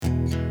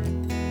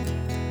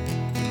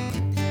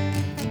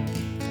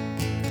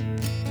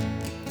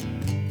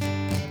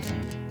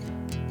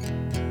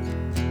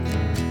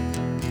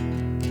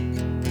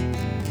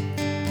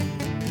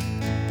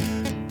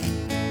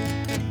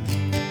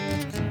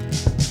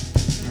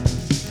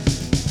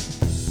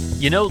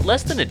You know,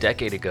 less than a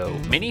decade ago,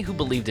 many who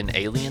believed in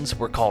aliens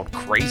were called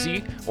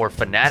crazy or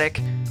fanatic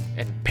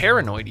and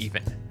paranoid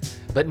even.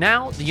 But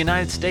now, the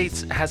United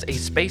States has a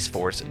space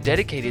force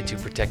dedicated to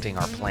protecting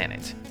our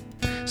planet.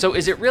 So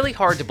is it really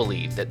hard to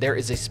believe that there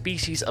is a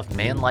species of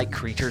man-like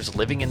creatures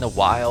living in the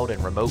wild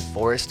and remote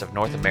forests of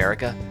North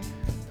America?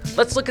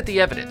 Let's look at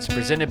the evidence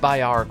presented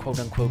by our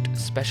quote-unquote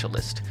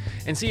specialist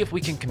and see if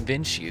we can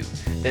convince you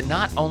that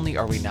not only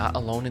are we not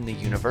alone in the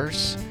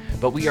universe,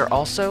 but we are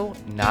also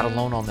not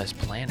alone on this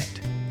planet.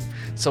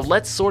 So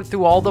let's sort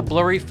through all the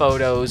blurry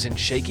photos and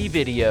shaky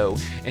video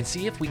and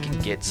see if we can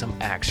get some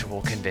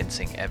actual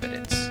convincing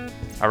evidence.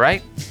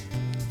 Alright?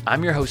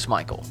 I'm your host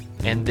Michael,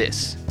 and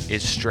this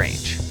is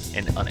Strange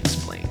and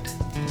Unexplained.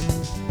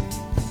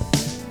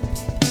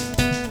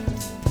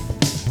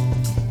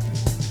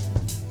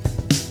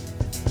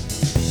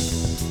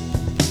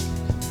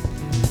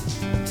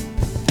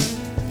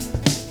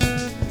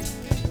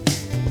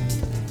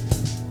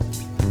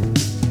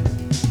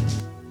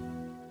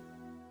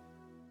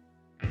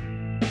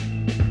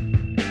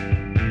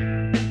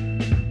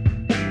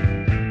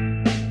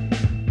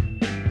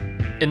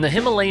 In the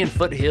Himalayan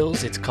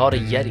foothills, it's called a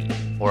Yeti,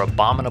 or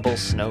abominable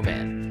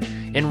snowman.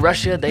 In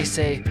Russia, they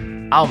say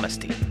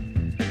Almasty.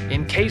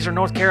 In Kaiser,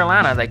 North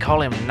Carolina, they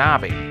call him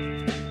Nabi.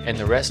 And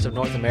the rest of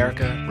North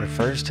America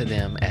refers to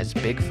them as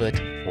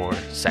Bigfoot or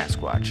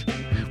Sasquatch.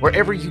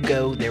 Wherever you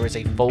go, there is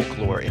a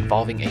folklore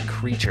involving a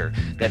creature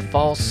that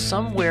falls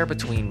somewhere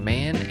between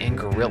man and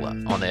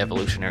gorilla on the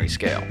evolutionary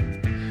scale.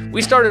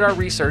 We started our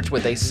research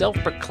with a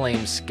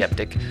self-proclaimed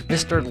skeptic,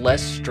 Mr.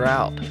 Les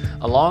Stroud,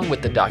 along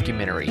with the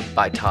documentary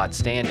by Todd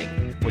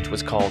Standing, which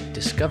was called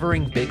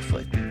Discovering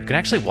Bigfoot. You can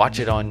actually watch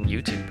it on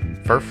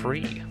YouTube, for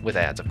free, with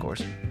ads of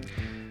course.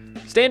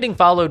 Standing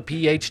followed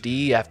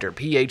PhD after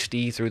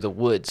PhD through the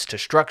woods to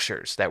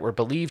structures that were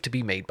believed to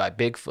be made by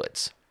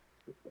Bigfoots.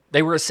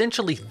 They were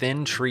essentially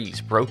thin trees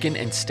broken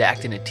and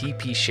stacked in a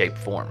TP-shaped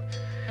form.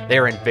 They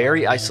are in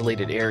very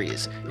isolated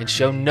areas and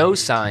show no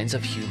signs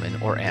of human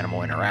or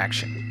animal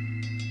interaction.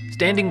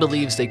 Standing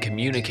believes they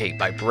communicate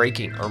by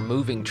breaking or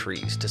moving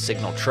trees to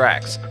signal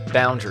tracks,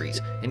 boundaries,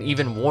 and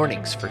even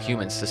warnings for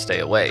humans to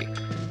stay away,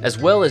 as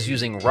well as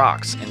using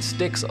rocks and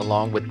sticks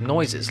along with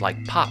noises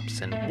like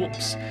pops and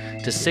whoops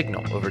to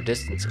signal over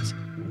distances.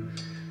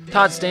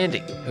 Todd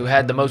Standing, who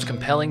had the most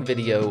compelling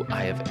video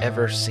I have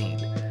ever seen,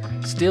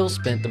 still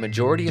spent the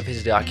majority of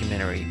his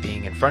documentary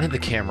being in front of the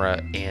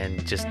camera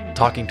and just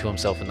talking to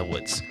himself in the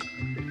woods.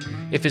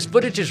 If his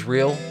footage is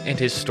real and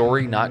his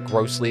story not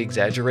grossly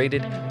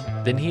exaggerated,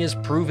 then he has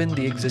proven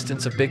the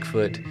existence of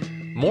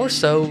Bigfoot more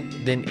so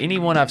than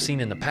anyone I've seen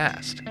in the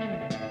past.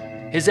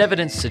 His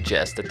evidence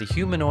suggests that the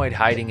humanoid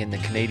hiding in the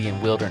Canadian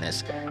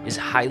wilderness is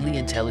highly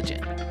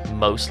intelligent,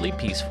 mostly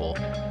peaceful,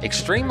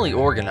 extremely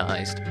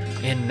organized,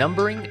 and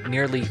numbering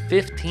nearly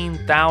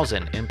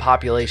 15,000 in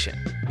population.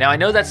 Now I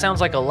know that sounds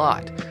like a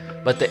lot,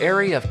 but the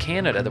area of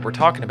Canada that we're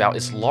talking about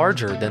is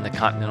larger than the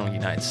continental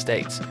United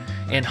States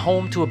and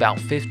home to about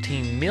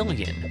 15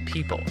 million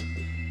people.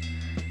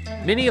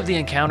 Many of the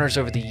encounters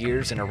over the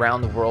years and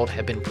around the world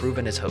have been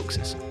proven as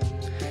hoaxes,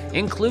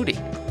 including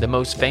the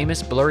most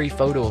famous blurry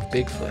photo of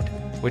Bigfoot,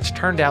 which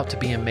turned out to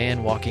be a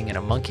man walking in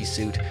a monkey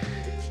suit.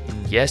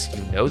 And yes,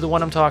 you know the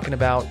one I'm talking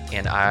about,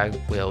 and I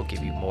will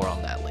give you more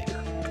on that later.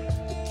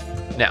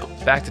 Now,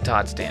 back to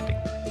Todd Standing.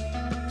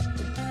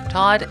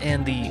 Todd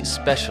and the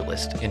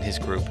specialist in his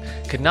group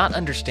could not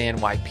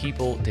understand why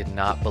people did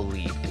not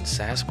believe in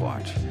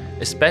Sasquatch,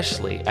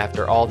 especially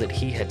after all that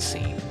he had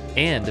seen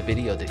and the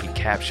video that he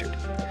captured.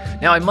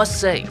 Now I must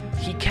say,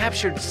 he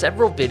captured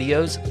several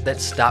videos that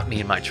stopped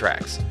me in my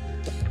tracks.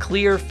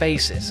 Clear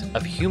faces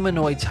of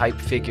humanoid-type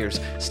figures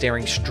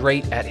staring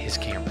straight at his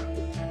camera.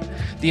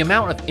 The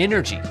amount of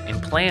energy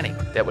and planning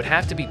that would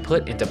have to be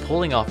put into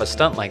pulling off a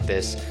stunt like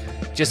this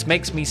just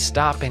makes me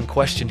stop and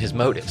question his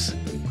motives.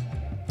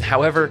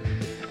 However,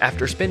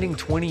 after spending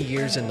 20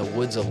 years in the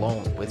woods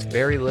alone with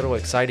very little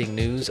exciting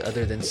news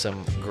other than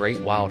some great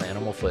wild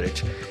animal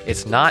footage,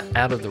 it's not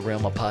out of the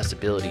realm of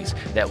possibilities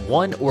that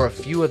one or a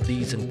few of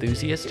these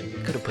enthusiasts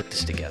could have put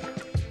this together.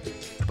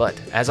 But,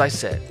 as I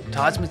said,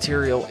 Todd's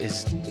material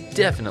is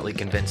definitely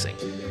convincing.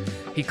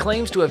 He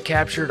claims to have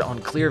captured on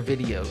clear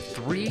video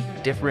 3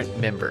 different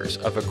members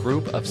of a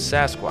group of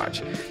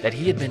Sasquatch that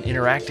he had been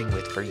interacting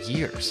with for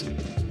years.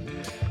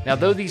 Now,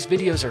 though these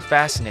videos are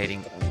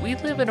fascinating, we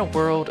live in a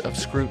world of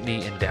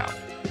scrutiny and doubt.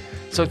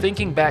 So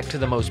thinking back to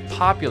the most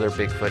popular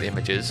Bigfoot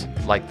images,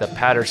 like the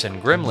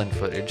Patterson Gremlin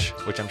footage,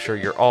 which I'm sure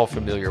you're all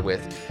familiar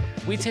with,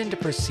 we tend to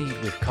proceed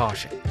with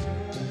caution.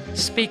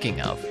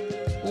 Speaking of,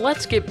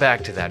 let's get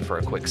back to that for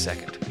a quick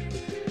second.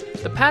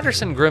 The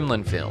Patterson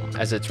Gremlin film,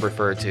 as it's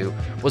referred to,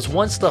 was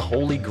once the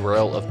holy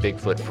grail of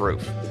Bigfoot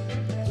proof.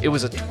 It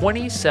was a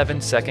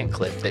 27-second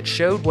clip that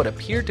showed what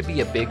appeared to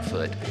be a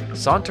Bigfoot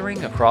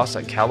sauntering across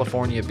a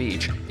California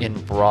beach in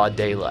broad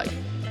daylight.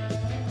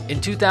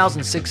 In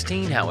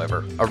 2016,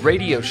 however, a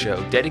radio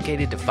show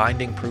dedicated to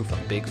finding proof of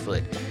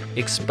Bigfoot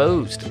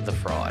exposed the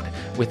fraud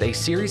with a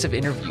series of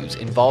interviews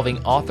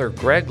involving author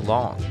Greg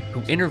Long,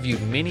 who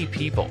interviewed many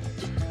people,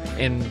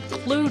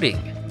 including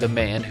the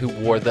man who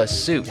wore the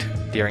suit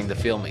during the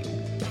filming.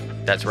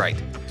 That's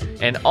right.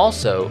 And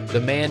also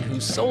the man who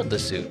sold the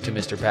suit to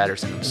Mr.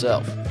 Patterson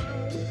himself.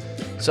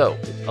 So,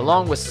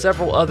 along with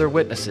several other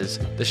witnesses,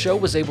 the show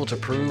was able to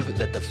prove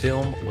that the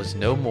film was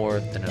no more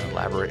than an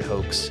elaborate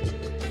hoax.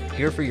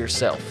 Hear for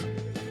yourself.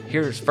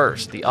 Here's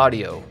first the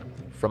audio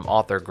from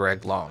author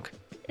Greg Long.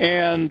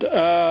 And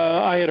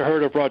I had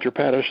heard of Roger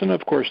Patterson,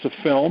 of course, the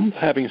film,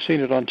 having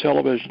seen it on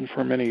television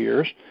for many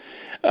years.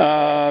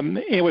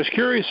 I was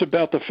curious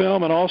about the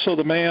film and also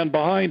the man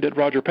behind it,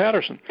 Roger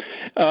Patterson.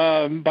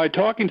 By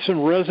talking to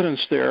some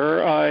residents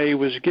there, I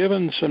was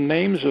given some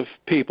names of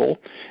people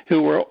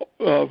who were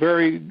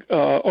very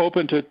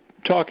open to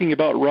talking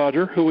about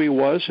Roger, who he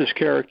was, his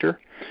character.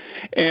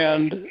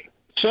 And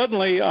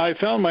suddenly I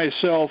found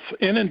myself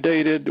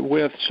inundated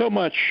with so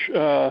much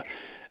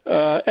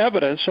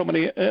evidence, so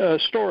many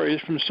stories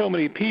from so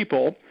many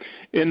people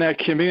in that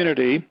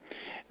community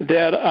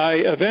that I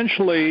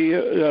eventually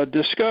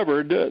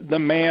discovered the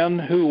man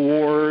who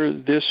wore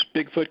this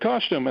Bigfoot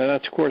costume, and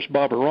that's, of course,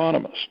 Bob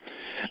Hieronymus.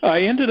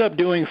 I ended up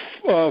doing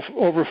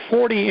over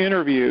 40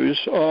 interviews.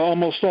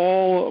 Almost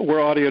all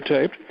were audio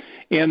taped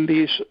in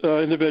these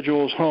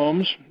individuals'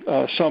 homes,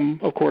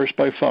 some, of course,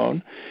 by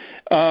phone.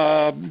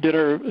 Did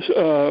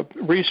a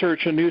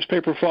research in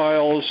newspaper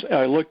files.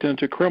 I looked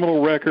into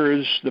criminal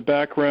records, the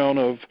background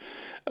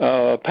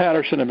of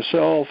Patterson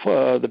himself,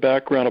 the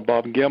background of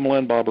Bob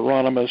Gimlin, Bob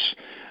Hieronymus,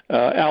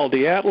 Al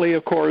Diatley,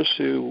 of course,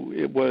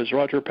 who was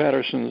Roger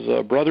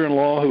Patterson's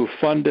brother-in-law, who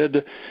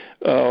funded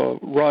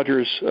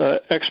Roger's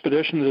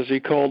expeditions, as he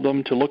called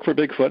them, to look for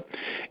Bigfoot.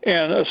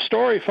 And a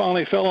story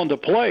finally fell into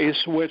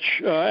place,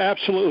 which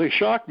absolutely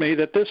shocked me,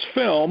 that this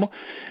film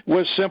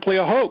was simply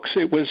a hoax.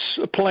 It was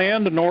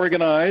planned and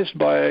organized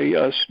by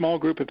a small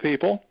group of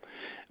people.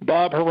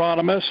 Bob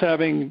Hieronymus,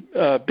 having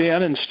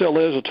been and still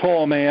is a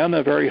tall man,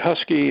 a very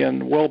husky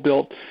and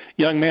well-built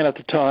young man at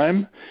the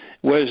time,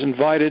 was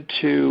invited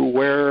to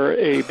wear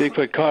a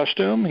Bigfoot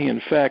costume. He,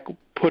 in fact,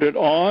 put it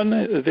on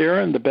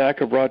there in the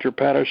back of Roger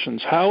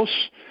Patterson's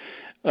house.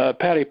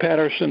 Patty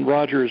Patterson,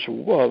 Roger's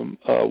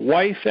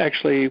wife,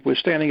 actually was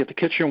standing at the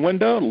kitchen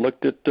window and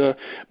looked at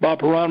Bob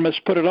Hieronymus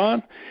put it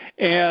on.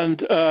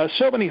 And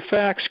so many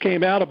facts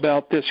came out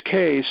about this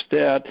case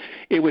that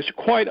it was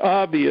quite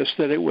obvious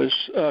that it was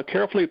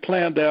carefully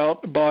planned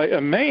out by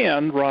a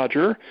man,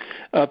 Roger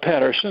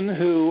Patterson,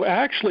 who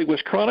actually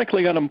was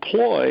chronically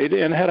unemployed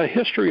and had a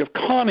history of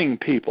conning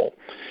people.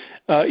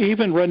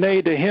 Even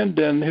Rene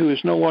DeHinden, who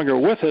is no longer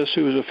with us,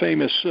 who was a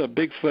famous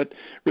Bigfoot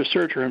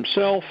researcher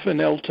himself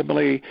and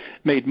ultimately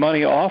made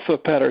money off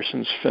of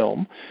Patterson's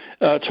film,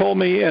 told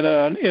me in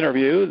an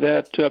interview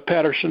that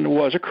Patterson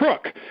was a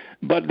crook,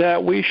 but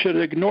that we should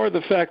ignore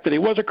the fact that he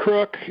was a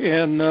crook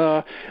and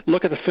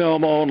look at the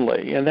film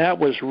only. And that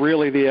was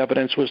really the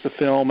evidence, was the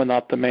film and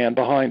not the man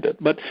behind it.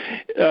 But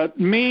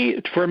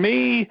for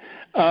me,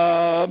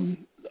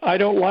 I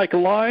don't like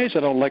lies. I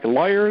don't like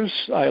liars.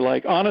 I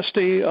like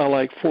honesty. I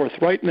like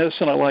forthrightness,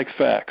 and I like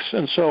facts.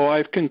 And so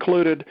I've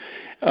concluded,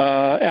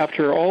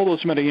 after all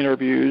those many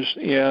interviews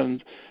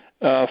and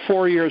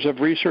 4 years of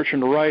research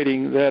and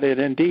writing, that it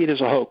indeed is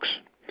a hoax.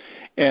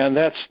 And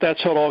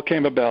that's how it all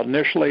came about.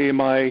 Initially,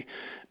 my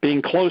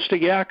being close to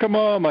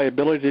Yakima, my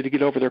ability to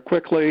get over there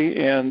quickly,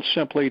 and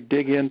simply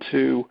dig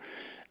into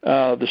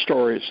the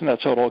stories, and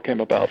that's how it all came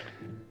about.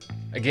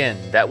 Again,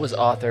 that was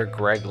author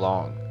Greg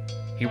Long.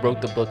 He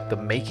wrote the book The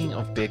Making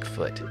of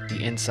Bigfoot,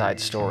 The Inside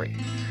Story.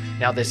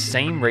 Now, this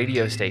same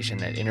radio station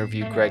that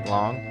interviewed Greg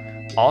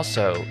Long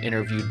also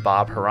interviewed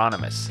Bob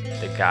Hieronymus,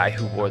 the guy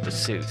who wore the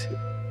suit.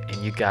 And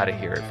you gotta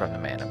hear it from the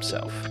man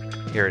himself.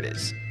 Here it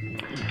is.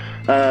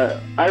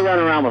 I ran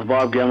around with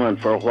Bob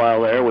Gimlin for a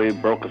while there. We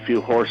broke a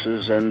few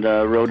horses and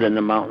rode in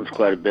the mountains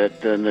quite a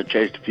bit and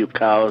chased a few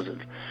cows.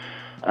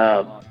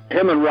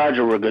 Him and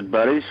Roger were good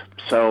buddies.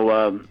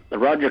 So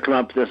Roger came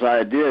up with this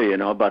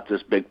idea, about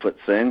this Bigfoot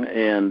thing.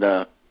 And,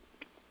 of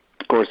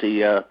course,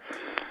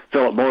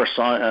 Philip Morris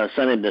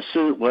sent him the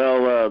suit.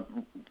 Well,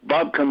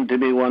 Bob come to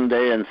me one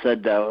day and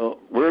said,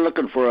 we're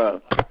looking for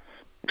a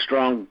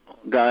strong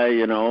guy,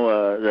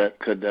 that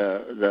could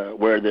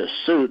wear this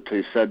suit.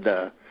 He said,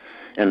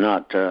 and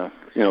not,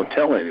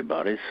 tell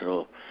anybody.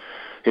 So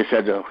he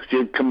said, if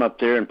you'd come up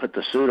there and put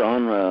the suit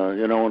on,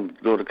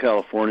 and go to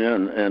California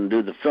and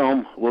do the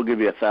film, we'll give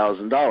you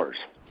 $1,000.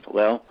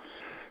 Well,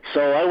 so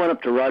I went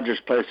up to Roger's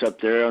place up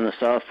there on the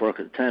South Fork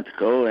of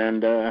Tampico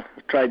and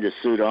tried the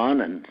suit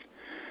on,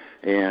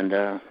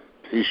 and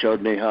he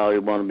showed me how he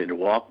wanted me to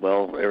walk.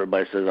 Well,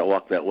 everybody says I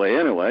walk that way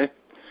anyway,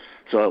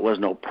 so it was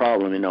no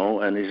problem,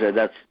 and he said,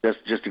 that's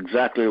just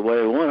exactly the way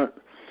I want it.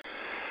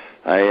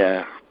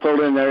 I pulled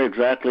in there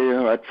exactly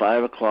at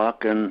 5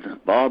 o'clock, and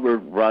Bob or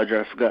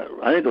Roger, I forgot,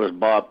 I think it was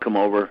Bob, come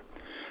over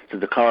to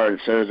the car and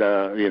says,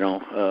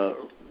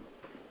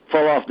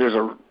 pull off, there's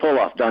a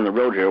pull-off down the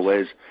road here a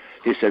ways.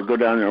 He said, go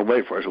down there and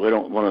wait for us. We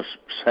don't want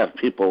to have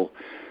people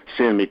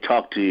seeing me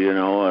talk to you,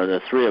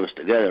 the three of us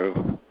together.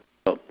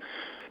 So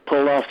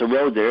pulled off the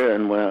road there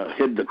and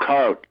hid the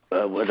car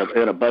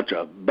in a bunch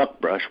of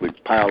buckbrush. We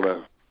piled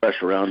a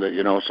brush around it,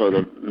 so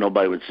that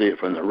nobody would see it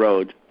from the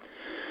road.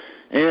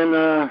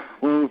 And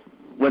we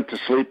went to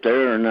sleep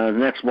there, and the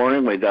next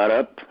morning we got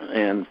up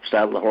and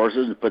saddled the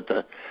horses and put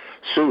the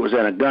suit was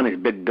in a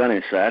big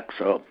gunny sack,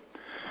 so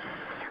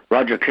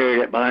Roger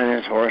carried it behind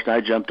his horse, and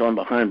I jumped on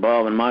behind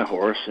Bob and my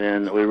horse,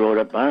 and we rode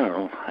up, I don't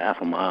know,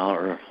 half a mile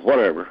or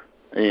whatever.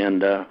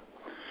 And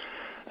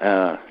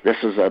this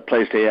is a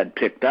place they had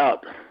picked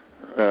out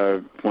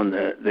when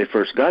they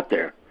first got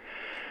there.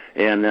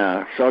 And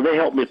so they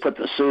helped me put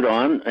the suit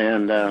on,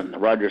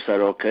 and Roger said,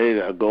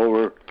 okay, go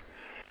over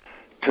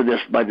to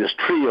this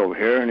tree over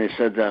here, and he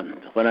said,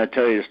 when I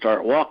tell you to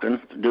start walking,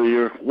 do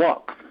your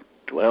walk.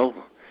 Well,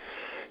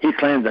 he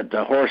claimed that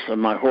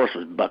my horse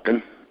was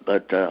bucking,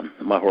 but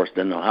my horse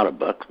didn't know how to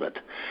buck, but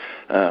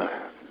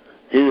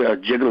he was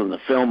jiggling the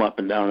film up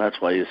and down. That's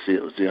why you see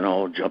it was,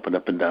 jumping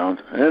up and down.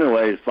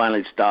 Anyway, he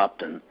finally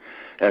stopped, and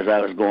as I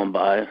was going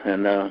by,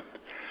 and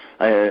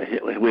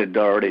we had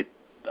already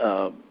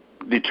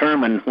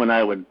determined when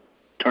I would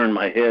turn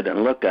my head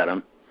and look at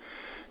him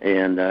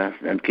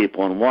and keep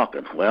on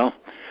walking. Well,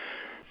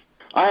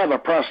 I have a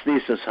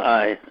prosthesis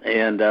eye,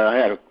 and I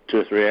had 2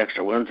 or 3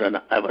 extra ones, and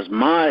that was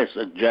my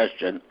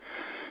suggestion.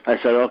 I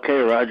said, okay,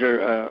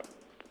 Roger,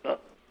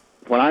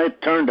 when I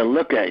turn to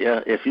look at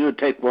you, if you would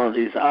take one of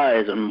these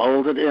eyes and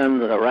mold it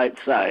into the right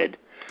side,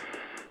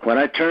 when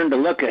I turn to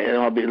look at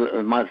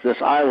you,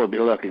 this eye will be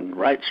looking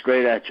right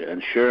straight at you.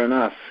 And sure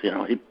enough,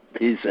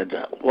 he said,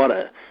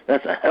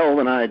 that's a hell of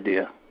an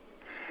idea.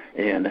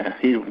 And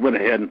he went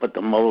ahead and put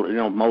the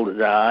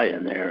molded eye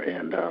in there.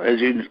 And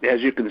as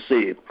you can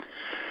see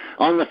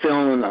on the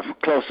film in the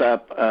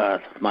close-up,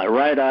 my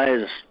right eye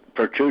is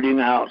protruding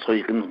out so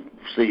you can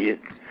see it.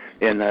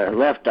 And the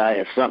left eye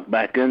is sunk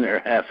back in there,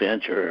 half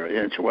inch or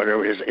inch or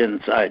whatever is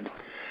inside.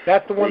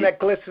 That's the one that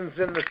glistens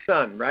in the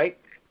sun, right?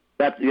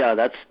 That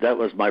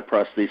was my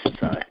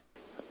prosthesis eye.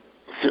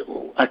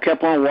 So I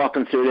kept on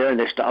walking through there, and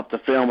they stopped the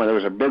film, and there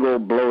was a big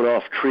old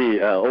blowed-off tree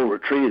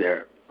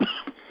there.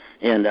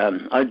 And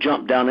I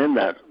jumped down in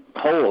that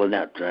hole in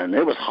that, and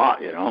it was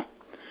hot,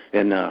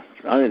 And I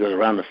think it was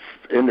around the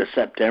end of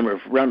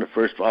September, around the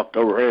 1st of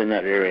October, right in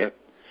that area.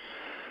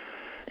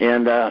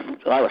 And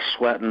I was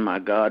sweating, my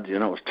God, it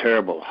was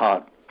terrible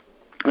hot.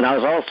 And I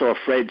was also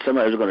afraid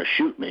somebody was going to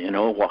shoot me,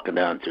 walking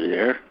down through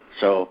there.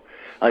 So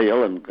I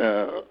yelled,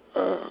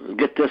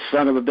 get this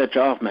son of a bitch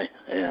off me.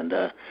 And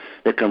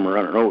they come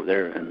running over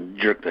there and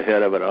jerked the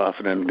head of it off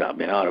and then got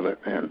me out of it.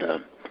 And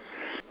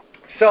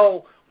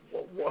So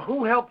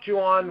who helped you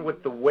on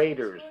with the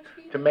waders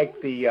to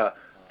make the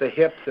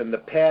hips and the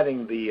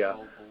padding,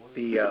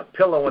 the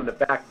pillow in the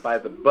back by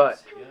the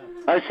butt?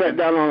 I sat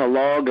down on a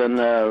log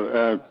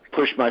and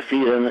pushed my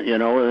feet in,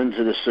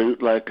 into the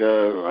suit like,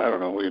 I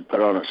don't know, we'd put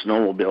on a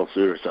snowmobile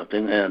suit or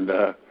something. And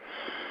then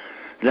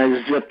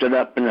I zipped it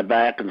up in the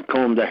back and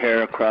combed the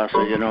hair across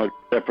the,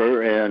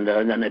 zipper. And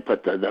then they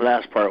put the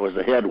last part was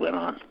the head went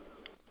on.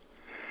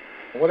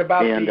 What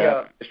about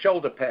the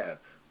shoulder pads?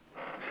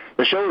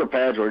 The shoulder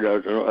pads were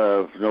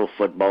no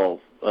football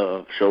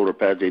shoulder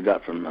pads they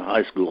got from the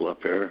high school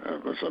up here.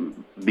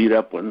 Some beat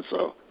up ones,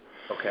 so.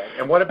 Okay,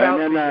 and what about?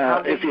 And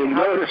then, if you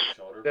really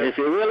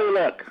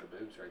look,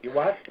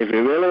 If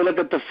you really look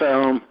at the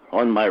film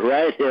on my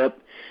right hip,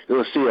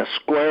 you'll see a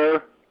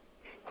square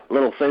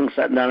little thing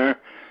sitting down there.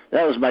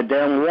 That was my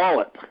damn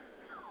wallet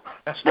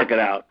sticking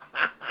out.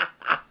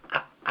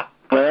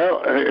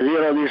 Well,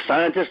 these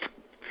scientists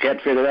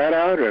can't figure that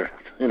out, or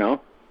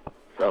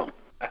so.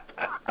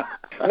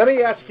 Let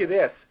me ask you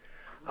this: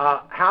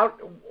 how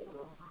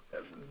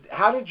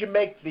did you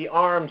make the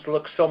arms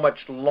look so much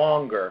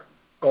longer?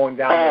 Going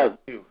down there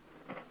too.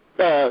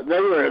 They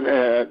were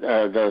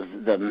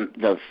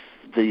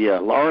the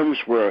arms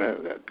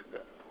were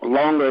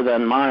longer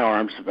than my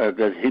arms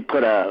because he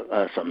put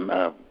some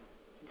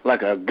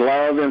like a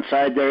glove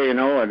inside there,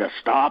 and a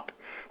stop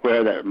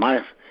where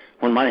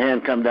when my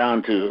hand come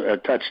down to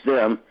touch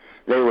them,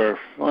 they were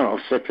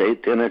 6,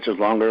 8, 10 inches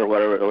longer or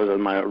whatever it was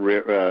in my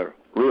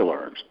real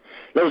arms.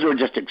 Those were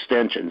just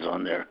extensions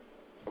on there.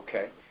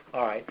 Okay,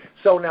 all right.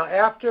 So now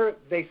after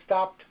they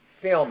stopped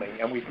filming,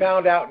 and we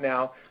found out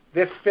now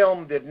this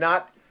film did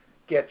not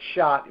get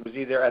shot. It was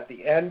either at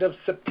the end of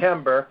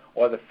September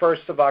or the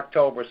 1st of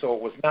October, so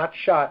it was not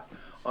shot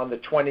on the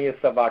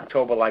 20th of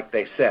October like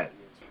they said.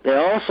 They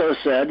also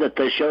said that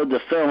they showed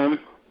the film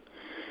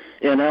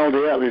in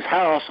LDL's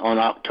house on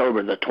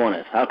October the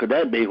 20th. How could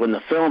that be when the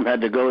film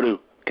had to go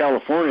to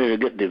California to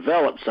get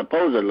developed,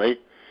 supposedly,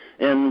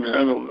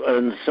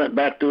 and sent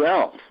back to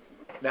Al?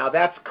 Now,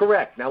 that's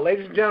correct. Now,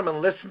 ladies and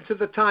gentlemen, listen to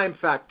the time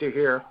factor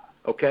here,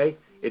 okay?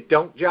 It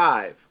don't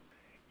jive.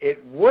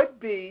 It would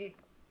be,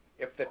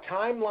 if the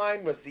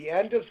timeline was the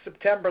end of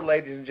September,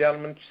 ladies and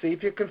gentlemen, see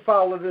if you can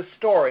follow this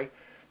story,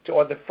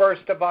 or the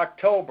 1st of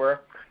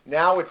October.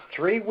 Now it's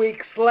 3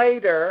 weeks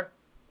later,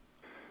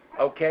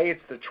 okay?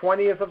 It's the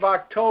 20th of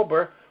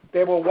October.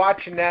 They were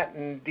watching that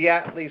in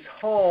Diatley's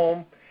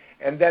home,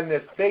 and then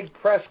this big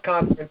press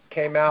conference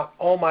came out.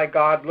 Oh, my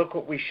God, look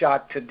what we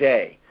shot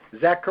today.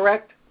 Is that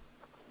correct?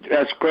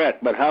 That's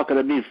correct, but how could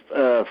it be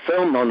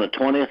filmed on the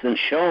 20th and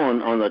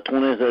shown on the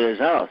 20th at his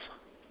house?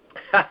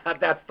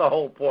 That's the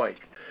whole point.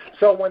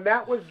 So when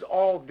that was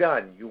all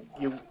done,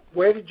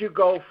 where did you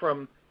go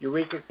from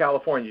Eureka,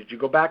 California? Did you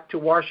go back to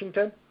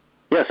Washington?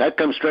 Yes, I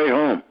come straight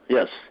home.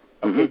 Yes.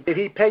 Okay. Did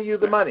he pay you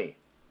the money?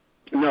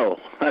 No,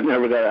 I've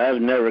never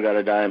got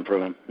a dime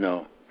from him.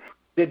 No.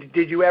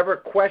 Did you ever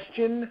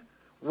question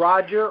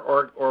Roger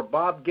or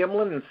Bob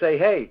Gimlin and say,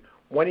 "Hey,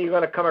 when are you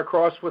going to come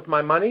across with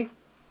my money?"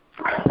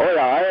 Oh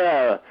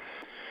yeah,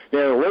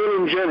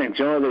 Waylon Jennings,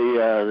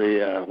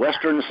 the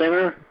Western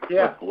singer.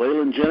 Yeah.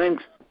 Waylon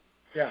Jennings.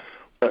 Yeah.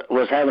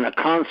 Was having a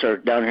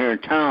concert down here in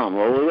town.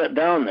 Well, we went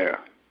down there,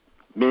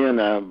 me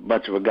and a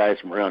bunch of guys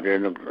from around here,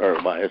 and Al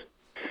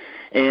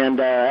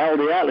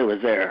Diatley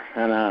was there,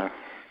 and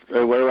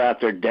we were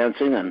out there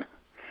dancing, and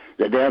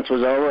the dance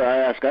was over. I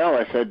asked Al,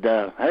 I said,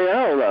 "Hey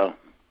Al,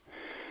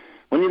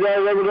 when you guys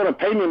ever going to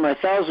pay me my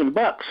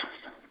 $1,000?"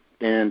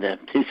 And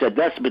he said,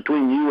 "That's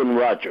between you and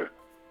Roger,"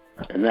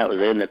 and that was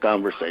the end of the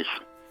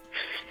conversation.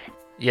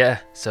 Yeah,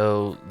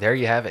 so there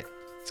you have it.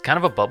 It's kind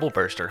of a bubble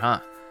burster,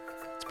 huh?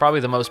 It's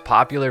probably the most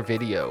popular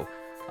video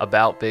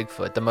about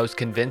Bigfoot, the most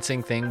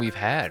convincing thing we've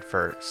had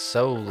for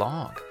so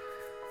long.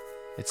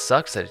 It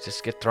sucks that it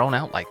just gets thrown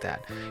out like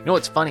that. You know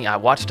what's funny? I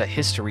watched a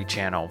History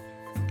Channel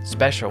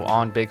special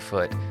on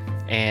Bigfoot,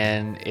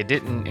 and it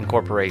didn't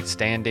incorporate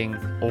Standing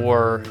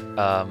or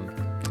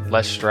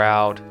Les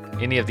Stroud,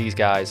 any of these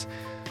guys,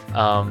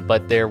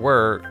 but there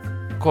were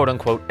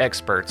quote-unquote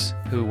experts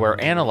who were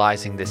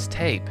analyzing this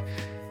tape,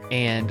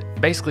 and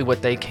basically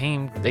what they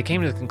came to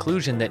the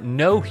conclusion that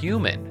no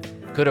human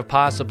could have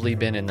possibly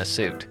been in the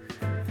suit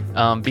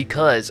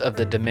because of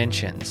the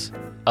dimensions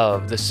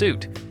of the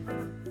suit.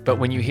 But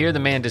when you hear the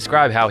man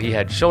describe how he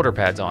had shoulder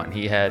pads on,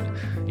 he had,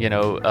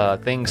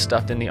 things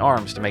stuffed in the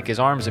arms to make his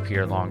arms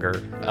appear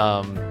longer,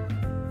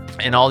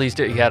 and all these,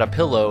 he had a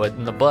pillow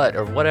in the butt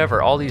or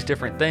whatever, all these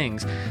different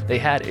things they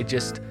had,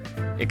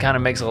 it kind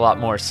of makes a lot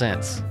more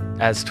sense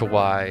as to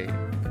why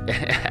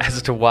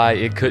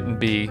it couldn't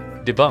be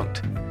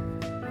debunked,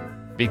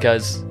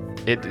 because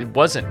it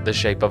wasn't the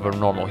shape of a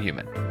normal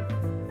human.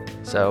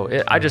 So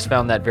I just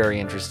found that very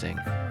interesting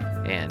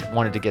and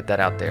wanted to get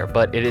that out there.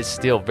 But it is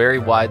still very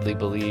widely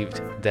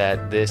believed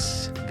that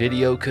this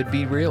video could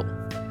be real.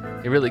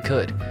 It really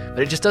could. But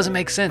it just doesn't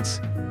make sense.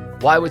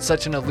 Why would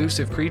such an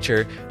elusive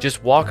creature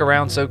just walk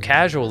around so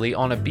casually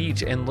on a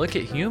beach and look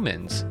at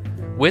humans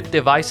with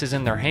devices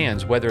in their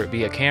hands, whether it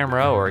be a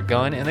camera or a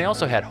gun? And they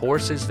also had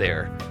horses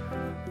there.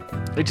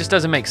 It just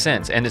doesn't make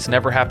sense, and it's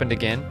never happened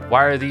again.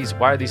 Why are these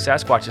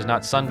Sasquatches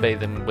not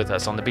sunbathing with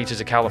us on the beaches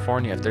of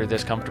California if they're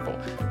this comfortable?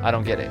 I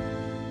don't get it.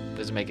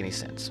 Doesn't make any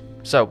sense.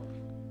 So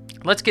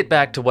let's get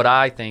back to what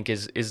I think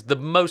is the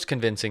most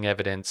convincing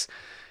evidence,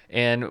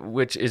 and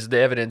which is the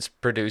evidence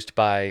produced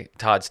by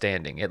Todd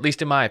Standing, at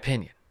least in my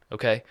opinion,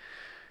 okay?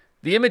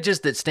 The images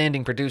that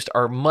Standing produced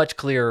are much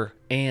clearer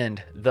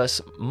and thus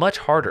much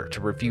harder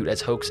to refute as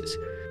hoaxes.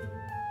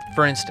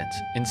 For instance,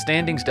 in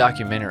Standing's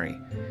documentary,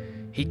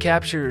 he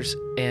captures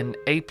an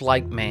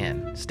ape-like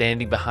man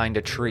standing behind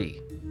a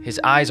tree.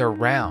 His eyes are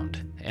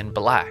round and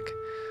black,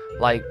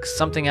 like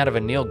something out of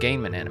a Neil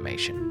Gaiman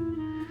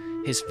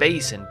animation. His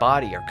face and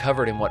body are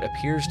covered in what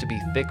appears to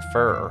be thick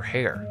fur or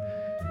hair,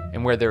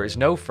 and where there is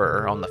no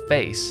fur on the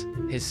face,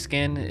 his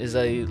skin is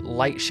a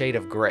light shade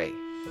of gray.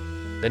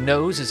 The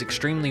nose is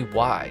extremely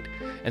wide,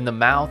 and the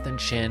mouth and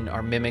chin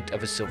are mimicked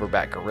of a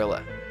silverback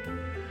gorilla.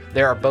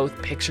 There are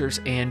both pictures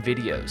and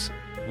videos.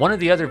 One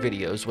of the other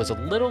videos was a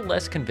little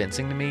less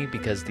convincing to me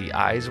because the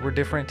eyes were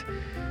different,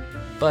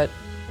 but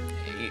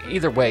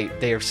either way,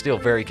 they are still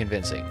very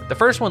convincing. The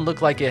first one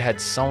looked like it had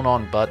sewn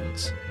on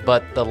buttons,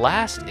 but the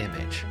last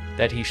image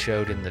that he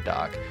showed in the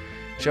doc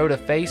showed a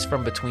face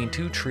from between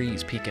two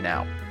trees peeking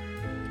out,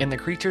 and the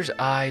creature's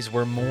eyes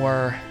were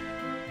more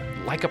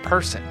like a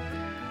person.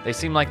 They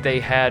seemed like they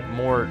had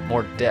more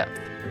depth,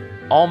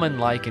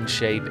 almond-like in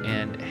shape,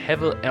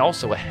 and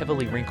also a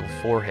heavily wrinkled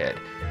forehead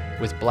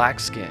with black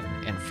skin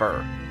and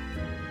fur.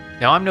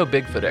 Now, I'm no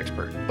Bigfoot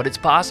expert, but it's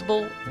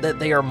possible that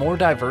they are more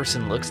diverse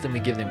in looks than we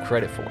give them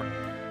credit for.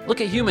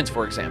 Look at humans,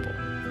 for example.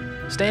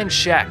 Stan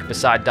Shaq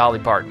beside Dolly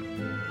Parton.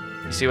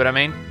 You see what I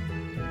mean?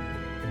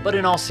 But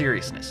in all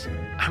seriousness,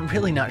 I'm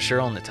really not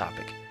sure on the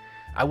topic.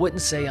 I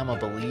wouldn't say I'm a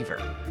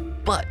believer,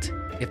 but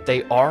if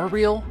they are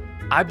real,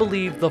 I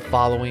believe the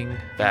following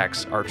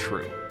facts are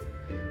true.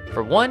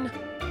 For one,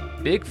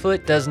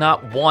 Bigfoot does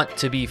not want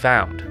to be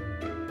found.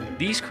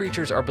 These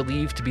creatures are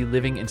believed to be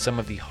living in some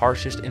of the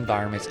harshest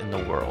environments in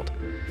the world.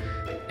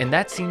 And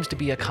that seems to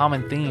be a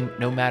common theme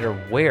no matter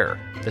where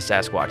the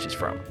Sasquatch is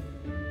from.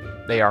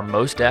 They are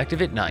most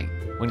active at night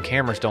when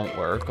cameras don't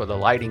work or the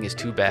lighting is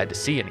too bad to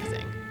see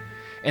anything.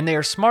 And they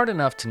are smart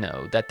enough to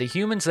know that the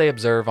humans they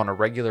observe on a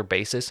regular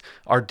basis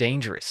are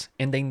dangerous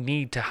and they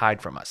need to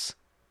hide from us.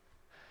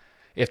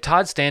 If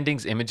Todd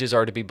Standing's images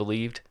are to be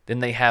believed, then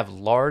they have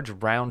large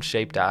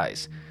round-shaped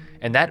eyes,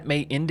 and that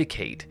may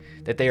indicate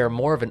that they are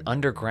more of an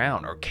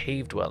underground or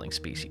cave-dwelling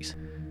species.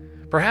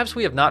 Perhaps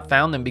we have not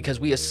found them because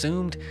we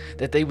assumed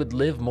that they would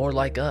live more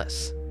like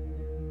us.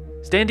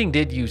 Standing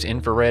did use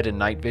infrared and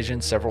night vision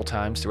several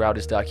times throughout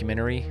his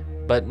documentary,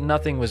 but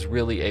nothing was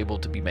really able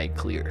to be made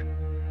clear.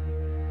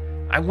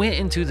 I went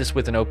into this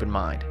with an open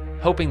mind,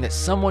 hoping that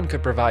someone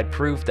could provide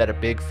proof that a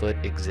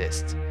Bigfoot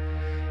exists.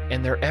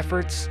 And their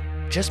efforts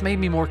just made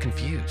me more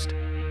confused.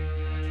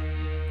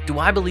 Do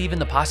I believe in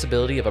the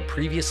possibility of a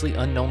previously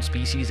unknown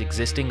species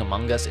existing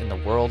among us in the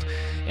world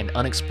in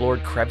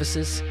unexplored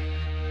crevices?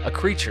 A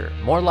creature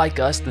more like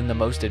us than the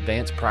most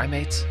advanced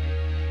primates?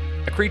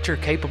 A creature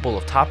capable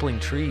of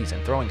toppling trees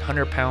and throwing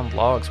 100-pound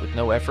logs with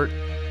no effort?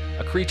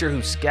 A creature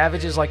who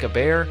scavenges like a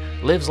bear,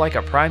 lives like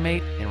a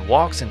primate, and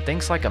walks and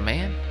thinks like a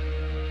man?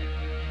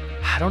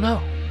 I don't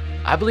know.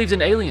 I believed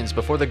in aliens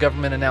before the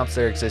government announced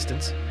their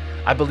existence.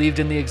 I believed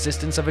in the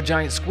existence of a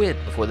giant squid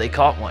before they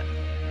caught one.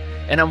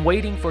 And I'm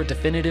waiting for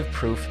definitive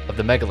proof of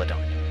the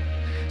megalodon.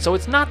 So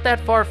it's not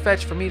that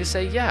far-fetched for me to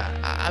say, yeah,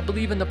 I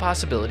believe in the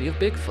possibility of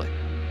Bigfoot.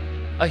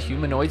 A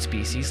humanoid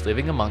species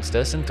living amongst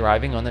us and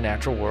thriving on the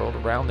natural world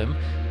around them,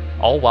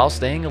 all while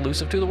staying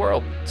elusive to the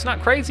world. It's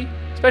not crazy,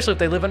 especially if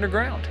they live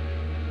underground.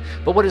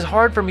 But what is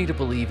hard for me to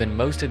believe in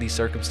most of these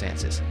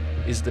circumstances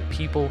is the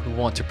people who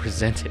want to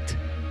present it.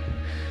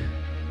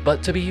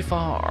 But to be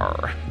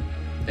fair,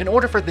 in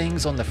order for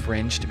things on the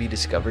fringe to be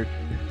discovered,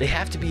 they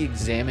have to be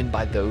examined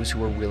by those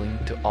who are willing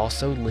to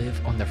also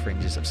live on the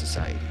fringes of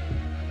society.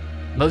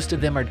 Most of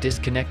them are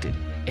disconnected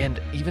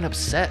and even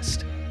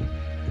obsessed.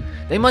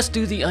 They must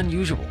do the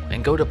unusual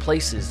and go to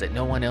places that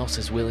no one else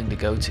is willing to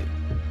go to.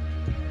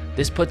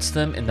 This puts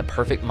them in the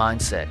perfect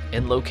mindset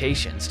and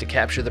locations to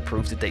capture the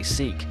proof that they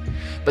seek.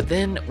 But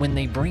then, when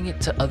they bring it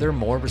to other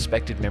more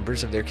respected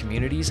members of their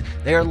communities,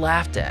 they are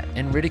laughed at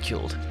and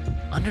ridiculed,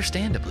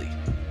 understandably.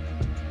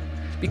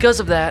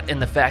 Because of that,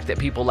 and the fact that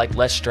people like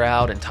Les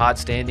Stroud and Todd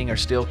Standing are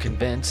still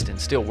convinced and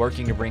still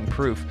working to bring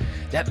proof,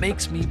 that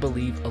makes me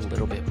believe a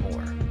little bit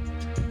more.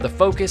 The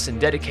focus and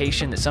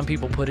dedication that some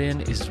people put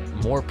in is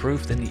more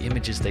proof than the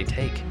images they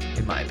take,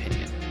 in my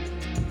opinion.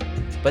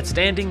 But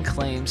Standing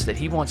claims that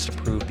he wants to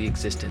prove the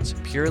existence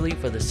purely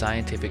for the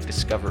scientific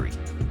discovery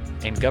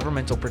and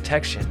governmental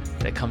protection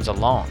that comes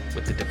along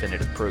with the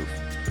definitive proof.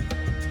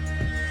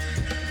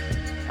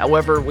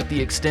 However, with the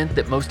extent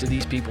that most of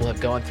these people have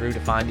gone through to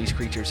find these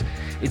creatures,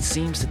 it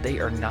seems that they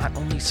are not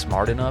only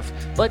smart enough,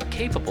 but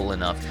capable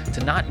enough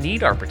to not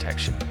need our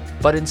protection,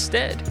 but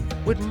instead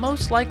would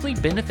most likely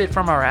benefit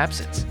from our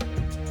absence.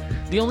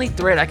 The only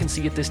threat I can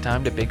see at this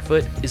time to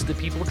Bigfoot is the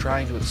people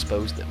trying to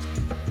expose them.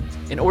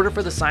 In order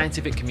for the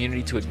scientific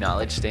community to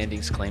acknowledge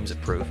Standing's claims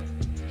of proof,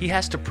 he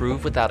has to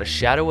prove without a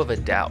shadow of a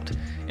doubt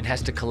and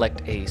has to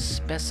collect a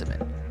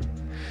specimen.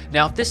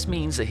 Now, if this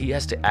means that he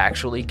has to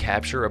actually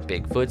capture a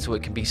Bigfoot so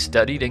it can be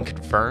studied and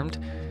confirmed,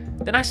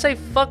 then I say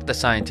fuck the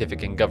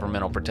scientific and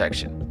governmental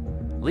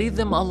protection. Leave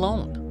them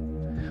alone.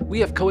 We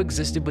have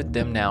coexisted with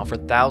them now for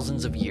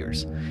thousands of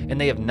years,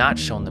 and they have not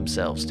shown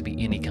themselves to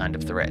be any kind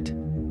of threat.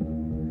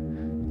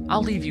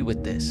 I'll leave you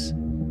with this.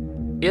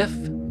 If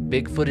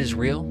Bigfoot is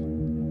real,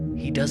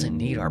 he doesn't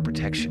need our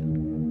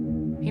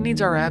protection. He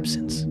needs our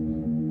absence.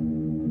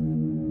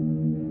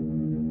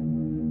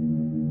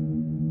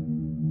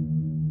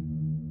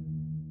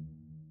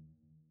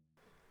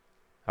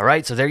 All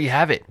right, so there you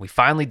have it. We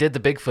finally did the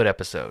Bigfoot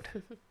episode.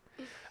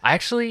 I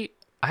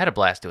had a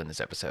blast doing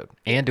this episode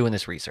and doing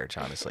this research,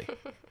 honestly.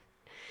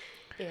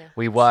 Yeah.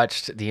 We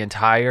watched the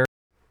entire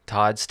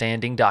Todd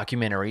Standing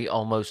documentary,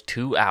 almost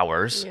 2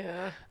 hours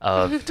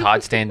of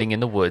Todd Standing in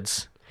the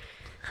woods.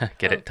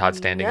 Get it? Todd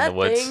Standing in the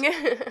woods.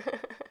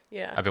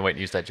 Yeah. I've been waiting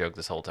to use that joke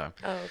this whole time.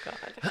 Oh,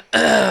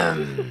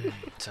 God.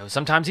 So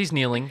sometimes he's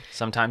kneeling,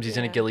 sometimes he's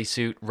in a ghillie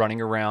suit running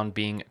around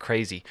being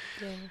crazy.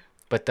 Yeah.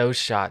 But those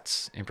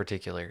shots in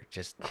particular,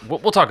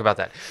 we'll talk about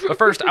that. But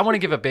first, I want to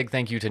give a big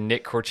thank you to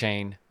Nick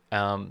Corchain,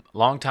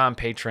 longtime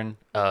patron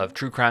of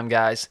True Crime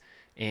Guys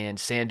and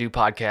Sandu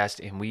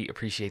Podcast, and we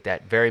appreciate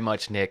that very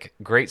much, Nick.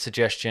 Great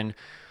suggestion.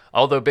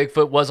 Although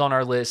Bigfoot was on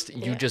our list,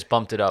 you just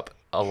bumped it up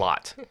a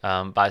lot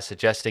by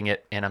suggesting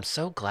it, and I'm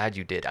so glad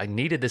you did. I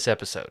needed this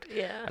episode.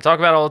 Yeah. I talk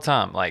about it all the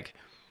time. Like,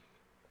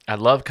 I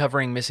love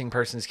covering missing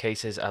persons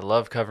cases. I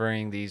love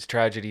covering these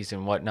tragedies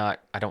and whatnot.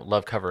 I don't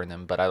love covering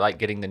them, but I like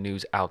getting the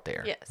news out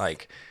there. Yes.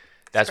 Like,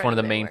 that's one of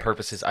the main awareness.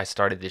 purposes I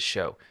started this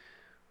show.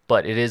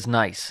 But it is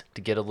nice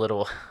to get a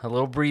little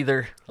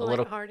breather, a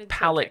little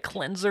palate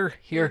cleanser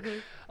here.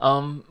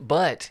 Mm-hmm.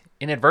 But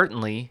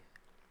inadvertently,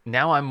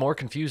 now I'm more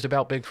confused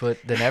about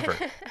Bigfoot than ever.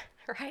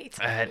 Right.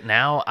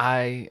 Now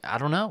I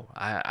don't know.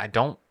 I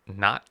don't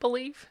not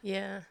believe.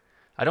 Yeah.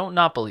 I don't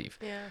not believe.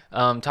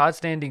 Yeah. Todd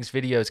Standing's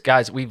videos,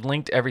 guys, we've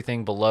linked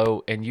everything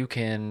below, and you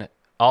can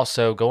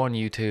also go on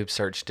YouTube,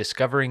 search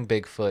Discovering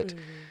Bigfoot,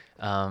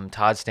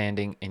 Todd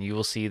Standing, and you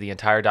will see the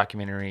entire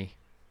documentary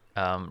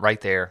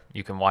right there.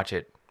 You can watch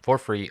it for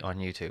free on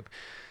YouTube.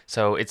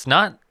 So it's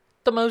not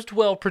the most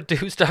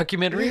well-produced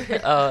documentary.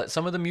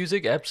 Some of the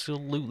music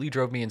absolutely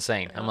drove me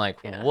insane. I'm like,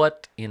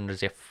 what in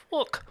the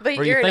fuck were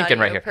you thinking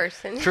right here?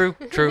 Person. True.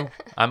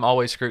 I'm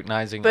always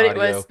scrutinizing audio.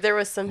 But there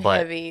was some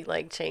heavy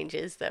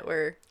changes that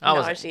were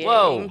nauseating.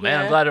 Whoa,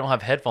 man, I'm glad I don't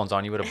have headphones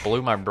on. You would have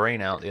blew my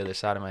brain out the other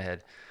side of my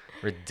head.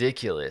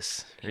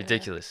 Ridiculous.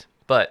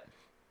 But,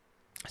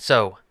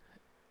 so,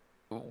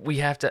 I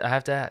have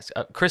to ask.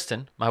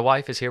 Kristen, my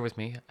wife, is here with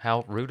me.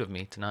 How rude of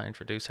me to not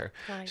introduce her.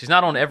 Hi. She's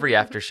not on every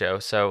after show,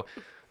 so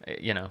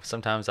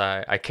sometimes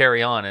I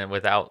carry on and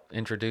without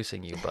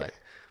introducing you. But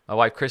my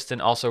wife,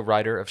 Kristen, also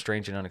writer of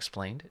Strange and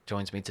Unexplained,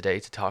 joins me today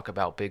to talk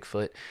about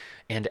Bigfoot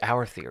and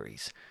our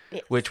theories,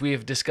 which we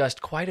have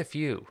discussed quite a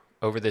few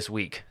over this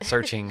week,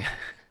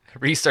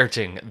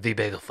 researching the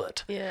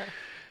Bigfoot. Yeah.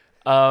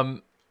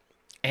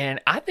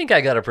 And I think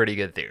I got a pretty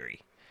good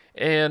theory.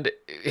 And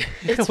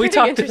It's pretty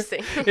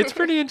interesting. It's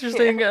pretty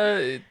interesting,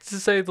 to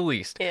say the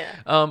least.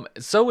 Yeah.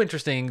 So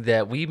interesting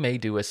that we may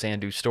do a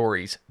Sandu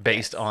Stories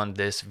based on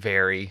this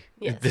very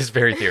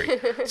theory.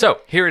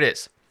 So here it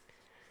is.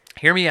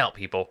 Hear me out,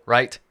 people,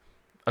 right?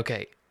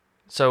 Okay.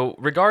 So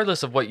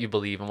regardless of what you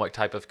believe and what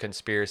type of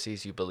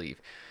conspiracies you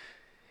believe,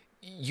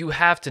 you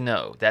have to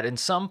know that in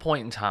some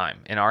point in time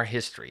in our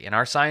history, in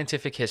our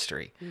scientific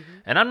history,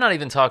 and I'm not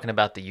even talking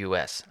about the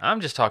U.S.,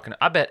 I'm just talking,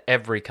 I bet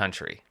every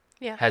country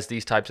has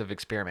these types of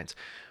experiments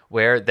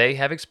where they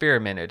have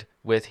experimented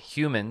with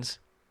humans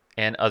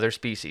and other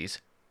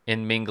species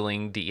in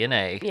mingling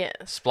DNA,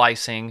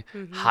 splicing,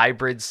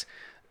 hybrids.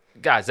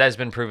 Guys, that has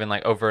been proven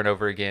like over and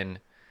over again.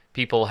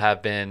 People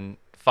have been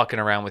fucking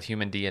around with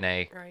human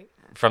DNA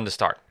from the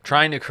start,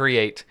 trying to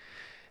create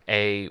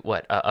a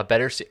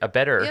better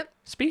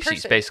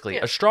species, basically,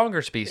 a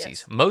stronger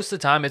species. Most of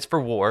the time it's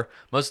for war.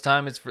 Most of the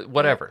time it's for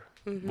whatever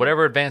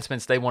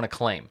advancements they want to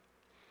claim.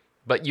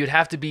 But you'd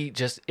have to be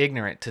just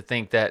ignorant to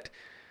think that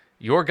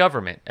your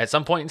government, at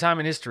some point in time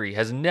in history,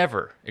 has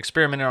never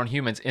experimented on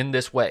humans in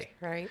this way.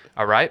 Right.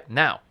 All right?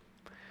 Now,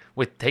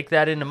 take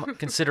that into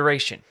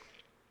consideration.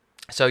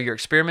 So you're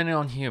experimenting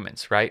on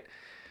humans, right?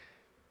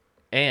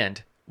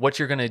 And what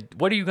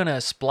are you gonna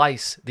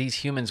splice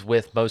these humans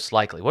with most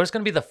likely? What is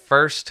going to be the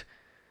first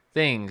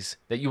things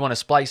that you want to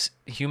splice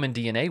human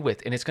DNA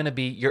with? And it's going to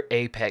be your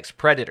apex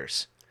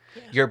predators.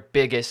 Your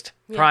biggest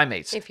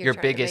primates, your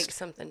biggest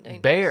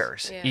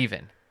bears,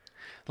 even.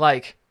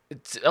 Like,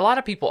 a lot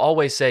of people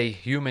always say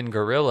human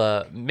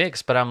gorilla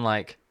mix, but I'm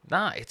like,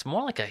 nah, it's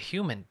more like a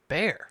human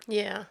bear.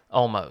 Yeah.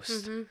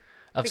 Almost. Of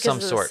because some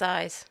of sort. The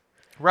size.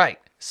 Right.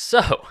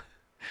 So,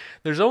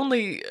 there's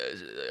only,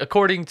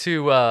 according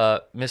to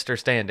Mr.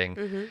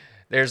 Standing,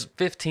 there's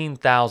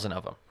 15,000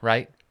 of them,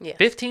 right? Yeah.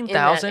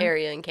 15,000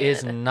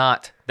 is Canada.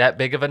 not that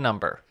big of a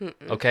number,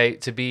 okay?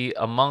 To be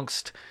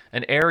amongst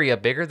an area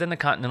bigger than the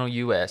continental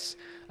U.S.,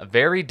 a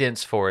very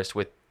dense forest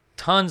with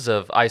tons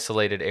of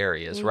isolated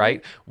areas,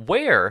 right?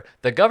 Where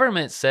the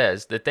government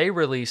says that they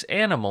release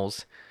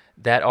animals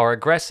that are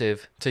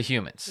aggressive to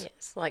humans.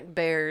 Yes, like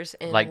bears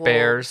and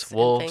wolves,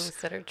 and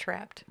things that are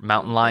trapped.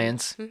 Mountain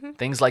lions,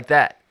 things like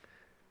that.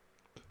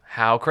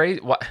 How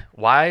crazy?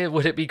 Why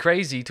would it be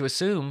crazy to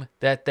assume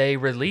that they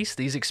release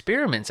these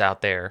experiments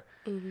out there?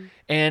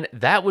 And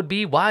that would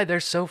be why they're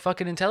so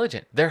fucking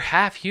intelligent. They're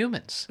half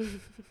humans.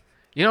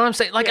 You know what I'm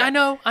saying? Like, I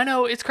know,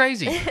 it's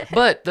crazy.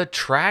 But the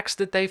tracks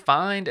that they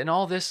find and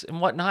all this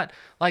and whatnot,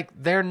 like,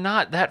 they're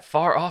not that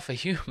far off of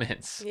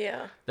humans.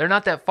 Yeah. They're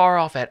not that far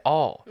off at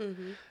all.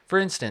 For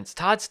instance,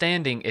 Todd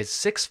Standing is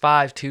 6'5",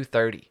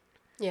 230.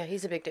 Yeah,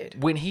 he's a big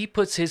dude. When he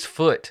puts his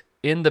foot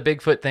in the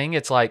Bigfoot thing,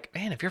 it's like,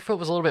 man, if your foot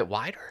was a little bit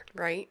wider.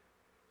 Right.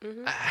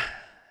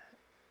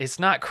 It's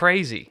not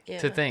crazy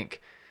to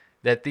think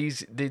that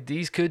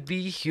these could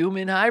be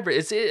human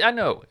hybrids. I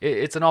know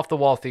it's an off the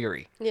wall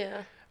theory.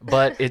 Yeah.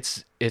 But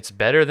it's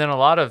better than a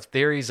lot of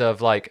theories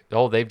of like,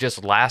 oh, they've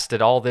just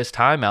lasted all this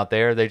time out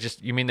there.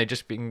 You mean they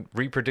just been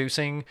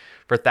reproducing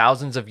for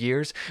thousands of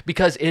years?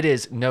 Because it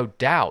is no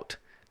doubt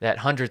that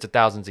hundreds of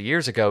thousands of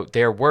years ago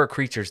there were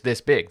creatures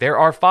this big. There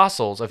are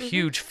fossils of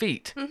huge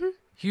feet,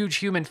 huge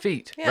human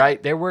feet,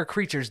 right? There were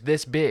creatures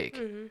this big.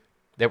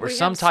 There were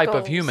some type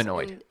of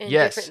humanoid. And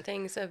yes, different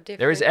things of different.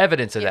 there is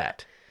evidence of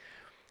that.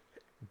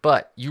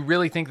 But you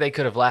really think they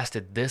could have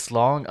lasted this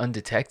long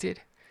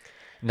undetected?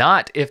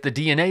 Not if the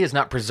DNA is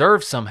not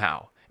preserved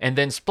somehow and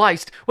then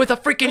spliced with a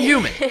freaking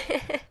human.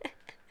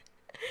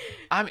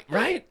 I mean,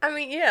 right? I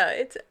mean,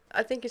 yeah.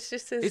 I think it's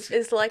just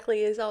as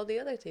likely as all the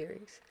other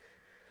theories.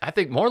 I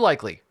think more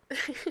likely.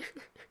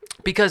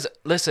 Because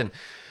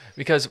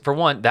for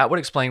one, that would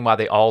explain why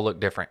they all look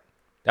different.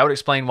 That would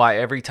explain why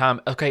every time,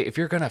 okay, if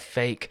you're going to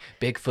fake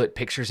Bigfoot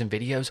pictures and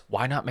videos,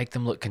 why not make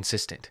them look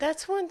consistent?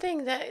 That's one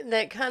thing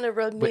that kind of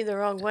rubbed me the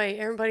wrong way.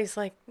 Everybody's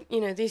like,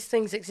 these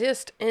things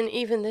exist. And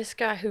even this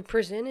guy who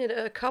presented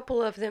a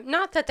couple of them,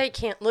 not that they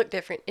can't look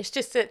different. It's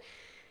just that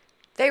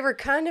there was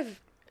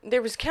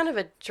kind of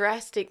a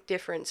drastic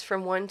difference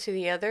from one to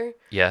the other.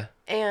 Yeah.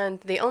 And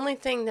the only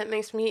thing that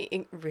makes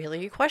me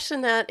really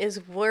question that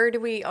is where do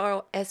we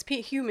all, as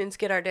humans,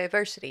 get our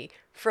diversity?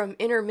 From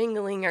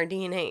intermingling our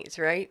DNAs,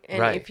 right?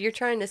 And if you're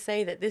trying to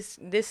say that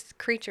this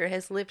creature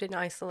has lived in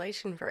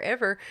isolation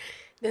forever,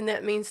 then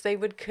that means they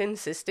would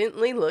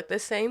consistently look the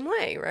same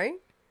way, right?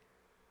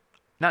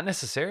 Not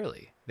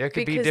necessarily. There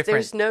could be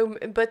different.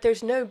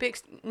 There's no big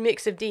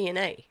mix of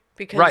DNA.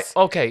 Because right.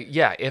 Okay.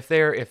 Yeah. If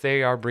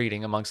they are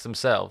breeding amongst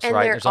themselves,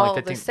 right? There's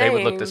only 15. They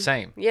would look the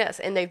same.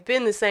 Yes, and they've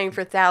been the same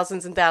for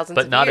thousands and thousands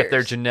of years. But not if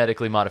they're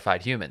genetically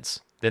modified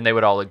humans. then they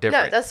would all look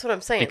different. No, that's what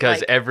I'm saying. Because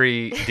like,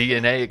 every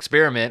DNA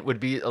experiment would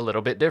be a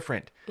little bit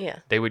different. Yeah.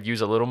 They would use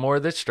a little more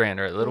of this strand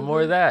or a little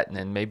more of that, and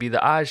then maybe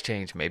the eyes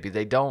change, maybe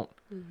they don't.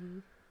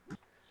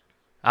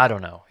 I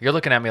don't know. You're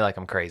looking at me like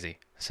I'm crazy.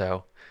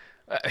 So,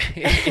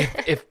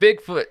 if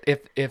Bigfoot,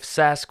 if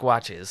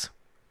Sasquatches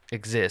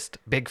exist,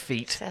 big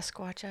feet.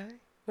 Sasquatch eye?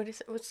 What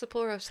is it? What's the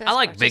plural of Sasquatch? I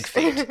like big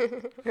feet.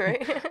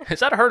 Right? Is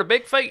that a herd of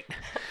big feet?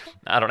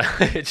 I don't know.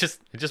 It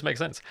just makes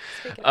sense.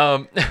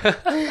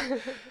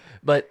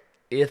 But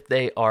if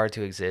they are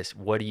to exist,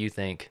 what do you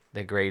think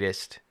the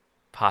greatest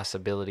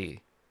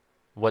possibility?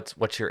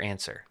 What's your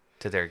answer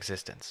to their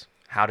existence?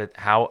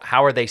 How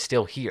are they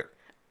still here?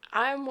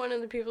 I'm one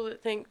of the people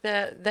that think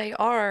that they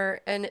are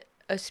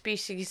a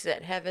species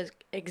that have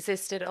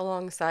existed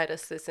alongside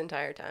us this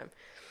entire time.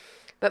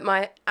 But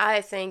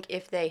I think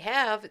if they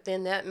have,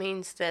 then that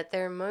means that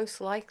they're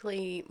most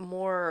likely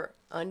more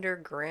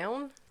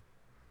underground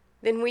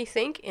than we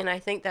think, and I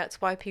think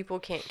that's why people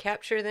can't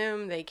capture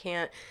them. They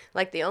can't,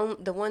 like,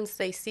 the ones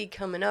they see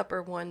coming up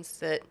are ones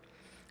that,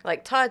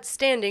 like Todd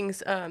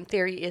Standing's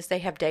theory is they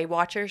have day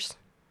watchers.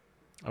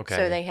 Okay.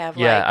 So they have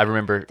I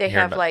remember they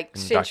hearing have about like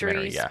in the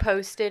documentary, centuries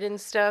posted and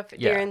stuff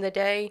Yeah. during the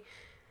day,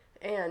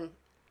 and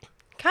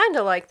kind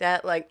of like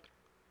that. Like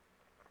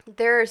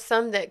there are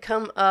some that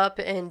come up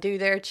and do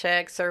their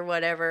checks or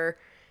whatever,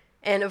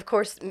 and of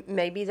course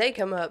maybe they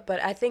come up.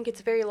 But I think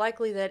it's very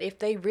likely that if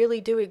they really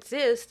do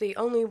exist, the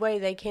only way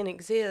they can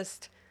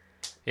exist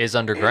is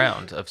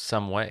underground of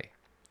some way.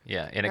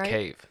 Yeah, in a Right.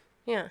 cave.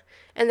 Yeah,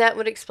 and that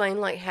would explain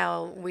like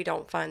how we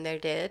don't find their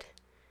dead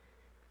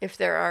if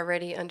they're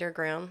already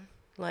underground.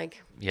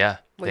 Like Yeah,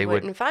 we they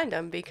wouldn't would. find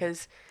them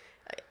because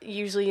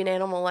usually an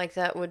animal like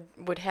that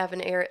would have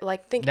an area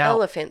like think Now-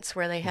 elephants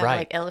where they have right.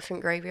 like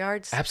elephant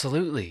graveyards.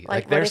 Absolutely. Like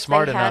Like what they're if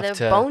smart they enough had a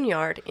to.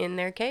 boneyard in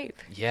their cave?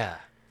 Yeah.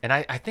 And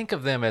I think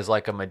of them as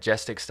like a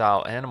majestic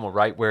style animal,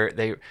 right? Where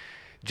they,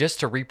 just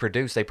to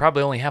reproduce, they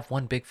probably only have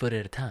one Bigfoot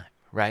at a time,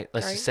 right?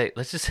 Let's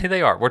just say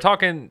they are. We're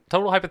talking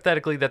total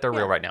hypothetically that they're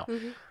real right now.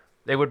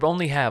 They would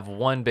only have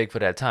one Bigfoot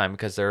at a time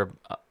because they're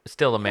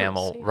still a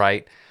mammal, yeah.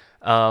 right?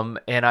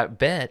 And I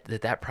bet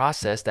that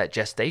process, that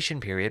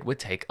gestation period, would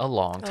take a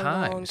long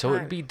time. long So it would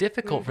time. be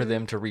difficult for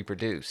them to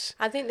reproduce.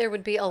 I think there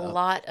would be a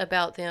lot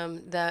about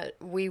them that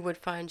we would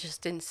find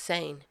just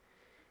insane.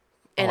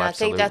 And I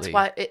think that's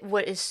absolutely. why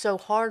what is so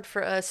hard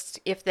for us,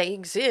 if they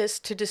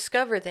exist, to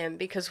discover them,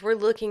 because we're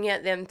looking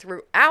at them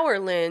through our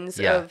lens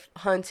Yeah. of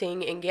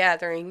hunting and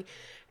gathering,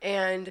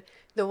 and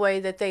the way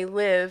that they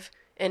live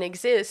and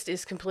exist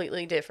is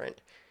completely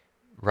different.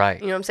 Right.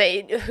 You know what I'm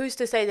saying? Who's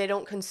to say they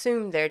don't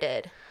consume their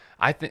dead?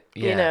 I think,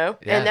 yeah. You know?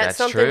 Yeah, And that's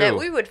something that true.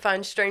 we would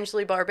find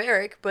strangely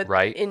barbaric, but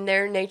Right. in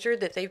their nature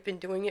that they've been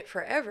doing it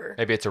forever.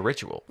 Maybe it's a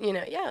ritual. You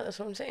know, yeah, that's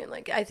what I'm saying.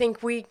 Like, I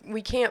think we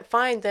can't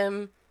find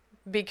them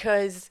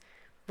because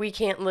we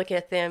can't look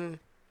at them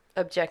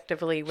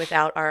objectively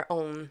without our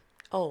own,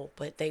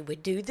 but they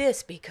would do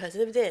this because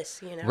of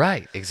this, you know?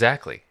 Right,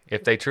 exactly.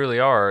 If they truly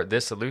are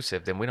this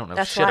elusive, then we don't know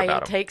That's shit why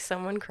about it them. takes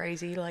someone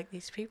crazy like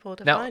these people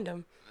to Now- find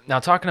them. Now,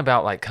 talking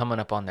about like coming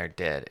up on their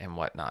dead and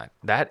whatnot,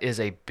 that is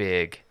a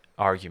big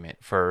argument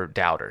for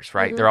doubters,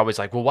 right? They're always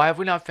like, well, why have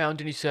we not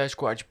found any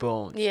Sasquatch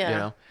bones? Yeah, You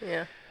know?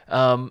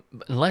 yeah.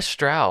 Les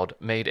Stroud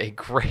made a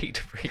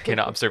great freaking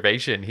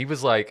observation. He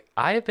was like,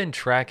 I have been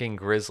tracking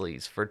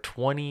grizzlies for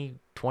 20,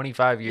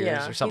 25 years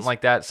Yeah, or something he's-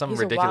 like that, some He's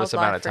ridiculous a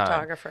amount wildlife of time.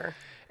 photographer.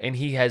 And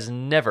he has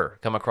never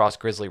come across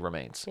grizzly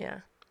remains. Yeah.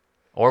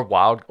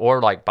 Or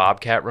like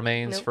bobcat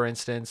remains, Nope. for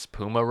instance,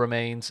 puma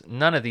remains.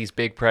 None of these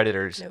big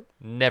predators. Nope.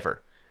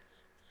 Never.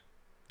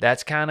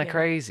 That's kind of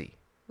crazy.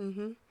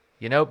 Mm-hmm.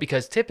 You know,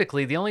 because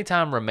typically the only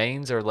time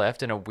remains are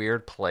left in a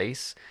weird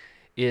place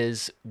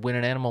is when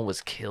an animal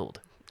was killed.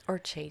 Or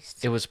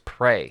chased. It was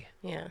prey,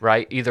 Yeah.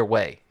 right? Either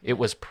way, it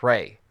was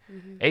prey.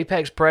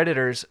 Apex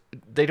predators,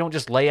 they don't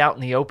just lay out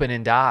in the open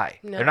and die.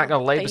 They're not No,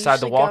 going to lay they beside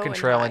the usually go walking and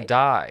trail and hide.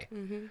 die.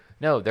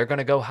 No, they're going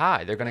to go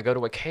hide. They're going to go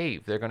to a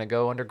cave. They're going to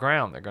go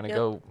underground. They're going to Yep.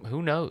 go,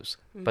 who knows?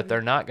 But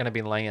they're not going to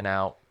be laying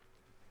out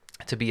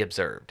to be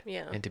observed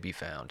Yeah. and to be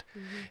found.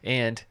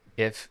 And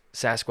if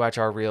Sasquatch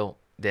are real,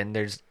 then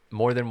there's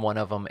more than one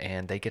of them,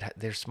 and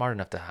they're smart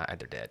enough to hide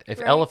their dead. If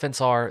Right. elephants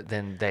are,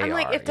 then they I'm are.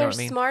 like, if You know they're what I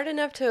mean? smart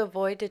enough to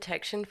avoid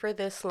detection for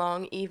this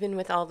long, even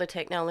with all the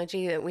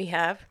technology that we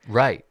have,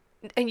 Right.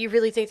 and you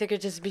really think they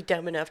could just be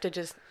dumb enough to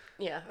just,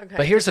 okay.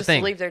 But here's the just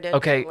thing. Leave their dead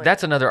Okay, people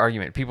that's another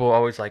argument. People are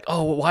always like,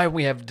 oh, well, why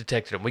we have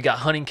detected them? We got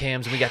hunting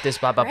cams, we got this,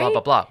 blah, blah, blah, Right?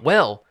 blah, blah.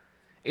 Well,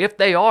 if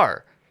they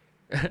are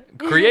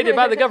created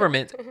by the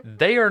government,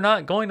 they are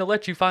not going to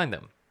let you find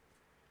them.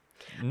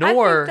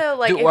 Nor though,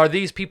 like, if- are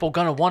these people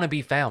going to want to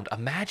be found.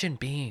 Imagine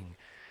being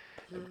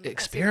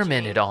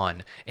experimented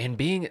on and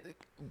being,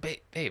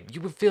 babe,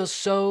 you would feel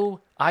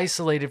so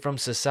isolated from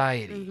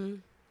society.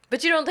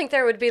 But you don't think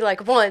there would be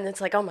like one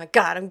that's like, oh my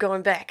God, I'm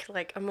going back.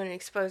 Like, I'm going to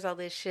expose all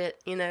this shit.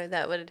 You know,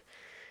 that would,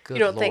 Good you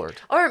don't Lord.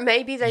 think, or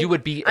maybe they, You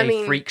would be I a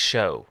mean, freak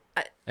show.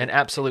 An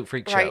absolute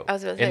freak show Right, I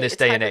was gonna say, in this it's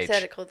day and age.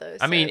 hypothetical, though,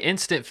 I mean, so-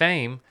 instant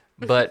fame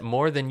but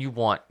more than you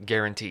want,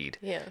 guaranteed.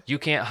 Yeah. You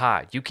can't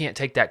hide. You can't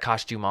take that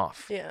costume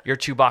off. Yeah. You're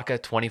Chewbacca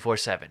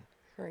 24/7.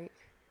 Right.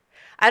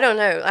 I don't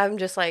know. I'm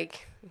just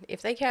like,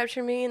 if they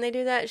capture me and they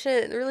do that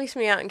shit, release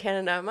me out in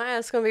Canada. My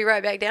ass going to be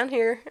right back down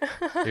here.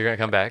 You're going to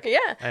come back?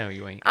 Yeah. I know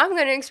you ain't. I'm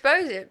going to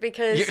expose it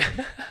because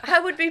I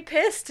would be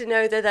pissed to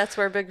know that that's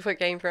where Bigfoot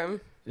came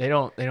from. They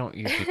don't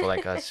use people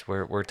like us.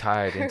 We're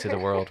tied into the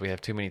world. We have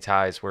too many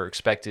ties. We're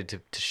expected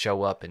to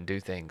show up and do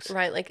things.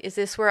 Right. Like, is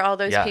this where all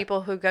those Yeah.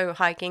 people who go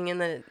hiking in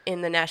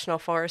the national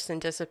forest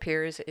and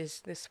disappears, is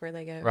this where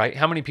they go? Right?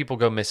 How many people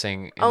go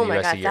missing in Oh the my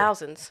US a God, year?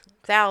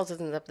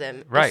 thousands of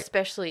them. Right.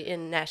 Especially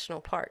in national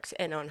parks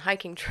and on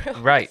hiking trails.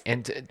 Right.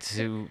 And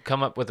to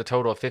come up with a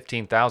total of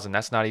 15,000,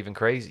 that's not even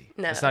crazy.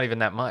 No. It's not even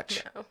that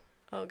much. No.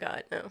 Oh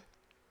God, no.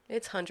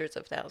 It's hundreds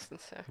of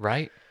thousands. So.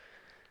 Right?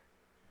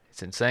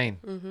 It's insane.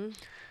 Mm-hmm.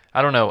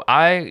 I don't know.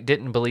 I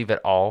didn't believe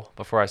at all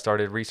before I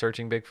started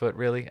researching Bigfoot,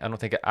 really. I don't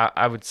think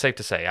I would safe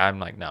to say I'm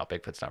like, no,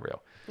 Bigfoot's not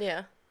real.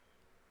 Yeah.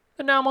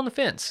 But now I'm on the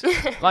fence.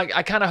 Like,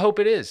 I kind of hope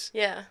it is.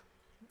 Yeah.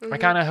 I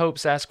kind of hope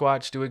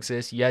Sasquatch do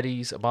exist,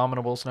 Yetis,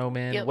 abominable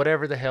snowmen,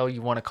 whatever the hell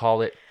you want to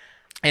call it.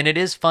 And it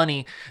is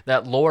funny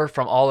that lore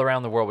from all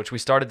around the world, which we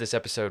started this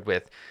episode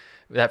with,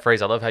 that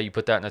phrase, I love how you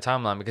put that in the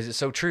timeline because it's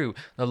so true.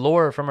 The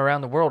lore from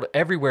around the world,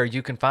 everywhere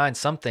you can find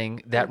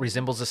something that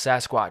resembles a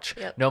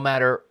Sasquatch, no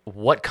matter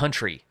what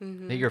country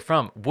that you're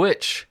from,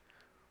 which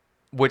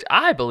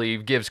I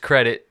believe gives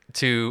credit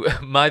to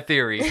my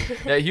theory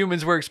that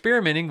humans were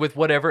experimenting with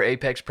whatever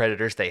apex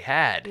predators they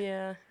had.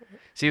 Yeah.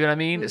 See what I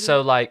mean?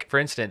 So, like, for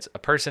instance, a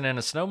person in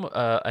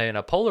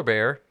a polar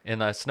bear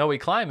in a snowy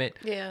climate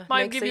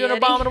might makes give a you an Yeti.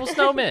 abominable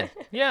snowman.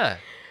 Yeah.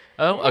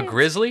 Oh, a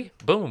grizzly?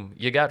 Boom.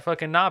 You got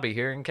fucking Nobby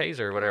here in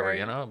Kaiser or whatever,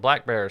 Right. a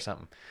black bear or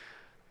something.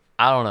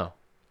 I don't know.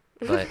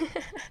 But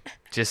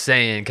just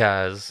saying,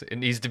 guys, it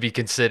needs to be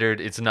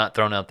considered. It's not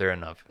thrown out there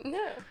enough.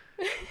 No.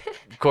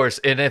 Of course,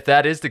 and if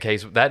that is the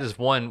case, that is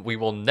one we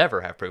will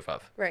never have proof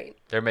of. Right.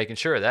 They're making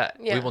sure of that.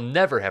 Yeah. We will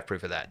never have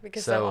proof of that.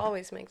 Because so, they'll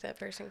always make that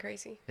person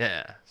crazy.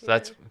 yeah.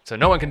 So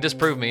no one can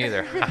disprove me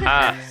either.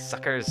 Haha,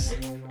 suckers.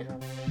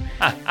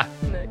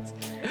 Nice.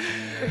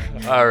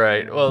 All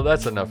right. Well,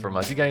 that's enough from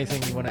us. You got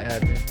anything you want to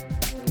add?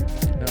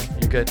 No?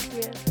 You good?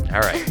 Yeah.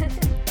 All right.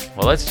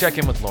 Well, let's check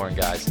in with Lauren,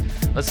 guys.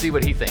 Let's see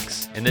what he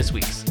thinks in this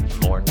week's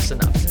Lauren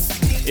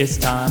Synopsis. It's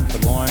time for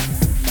Lauren.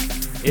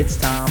 It's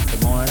time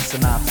for Lauren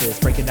Synopsis.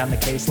 Breaking down the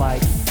case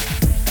like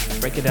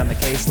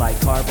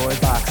cardboard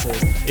boxes.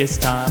 It's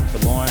time for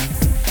Lauren.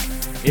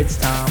 It's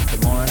time for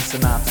Lauren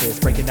Synopsis.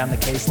 Breaking down the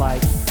case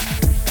like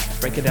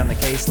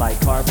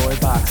cardboard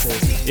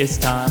boxes. It's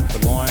time for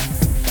Lauren.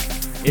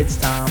 It's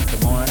time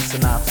for Lauren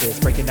Synopsis.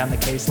 Breaking down the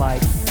case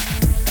like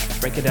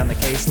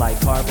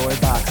cardboard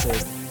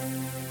boxes.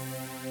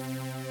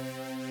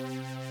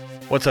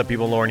 What's up,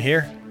 people? Lauren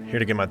here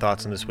to get my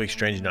thoughts on this week's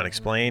Strange and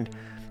Unexplained.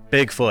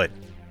 Bigfoot.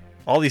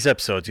 All these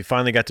episodes, you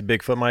finally got to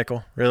Bigfoot,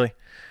 Michael? Really?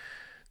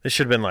 This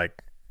should have been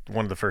like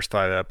one of the first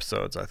 5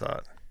 episodes, I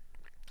thought.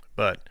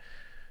 But,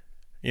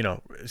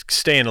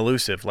 staying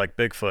elusive like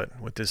Bigfoot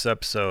with this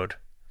episode.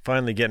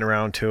 Finally getting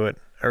around to it.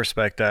 I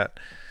respect that.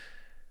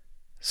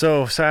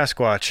 So,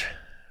 Sasquatch.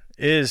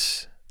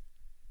 Is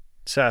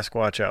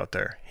Sasquatch out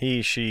there?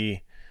 He,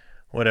 she,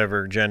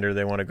 whatever gender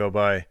they want to go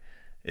by.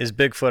 Is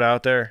Bigfoot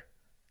out there?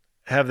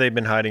 Have they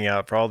been hiding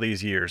out for all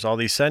these years, all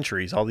these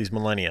centuries, all these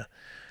millennia?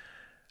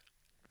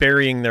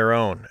 Burying their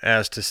own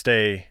as to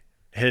stay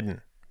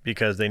hidden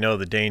because they know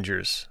the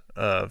dangers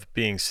of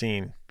being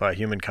seen by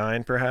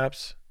humankind,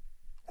 perhaps?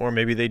 Or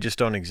maybe they just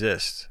don't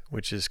exist,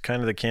 which is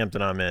kind of the camp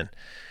that I'm in.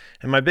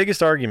 And my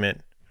biggest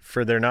argument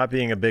for there not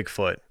being a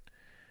Bigfoot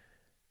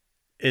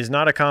is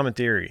not a common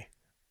theory,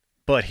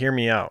 but hear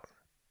me out.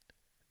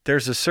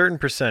 There's a certain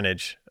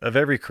percentage of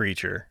every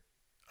creature,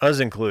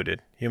 us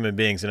included, human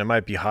beings, and it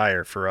might be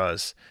higher for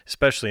us,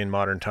 especially in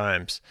modern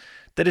times,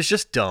 that is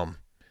just dumb.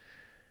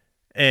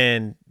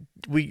 And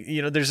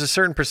there's a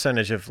certain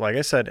percentage of, like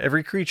I said,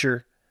 every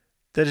creature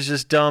that is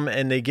just dumb,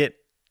 and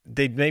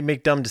they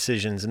make dumb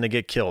decisions and they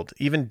get killed.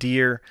 Even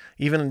deer,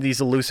 even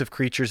these elusive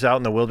creatures out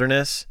in the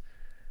wilderness,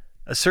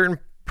 a certain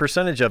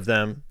percentage of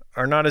them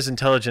are not as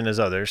intelligent as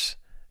others,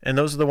 and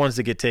those are the ones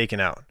that get taken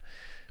out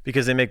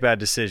because they make bad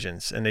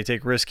decisions and they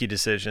take risky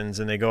decisions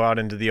and they go out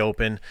into the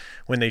open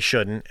when they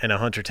shouldn't, and a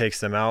hunter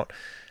takes them out.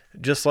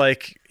 Just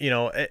like,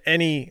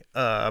 any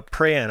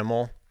prey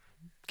animal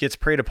gets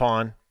preyed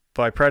upon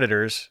by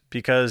predators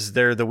because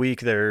they're the weak,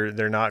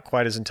 they're not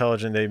quite as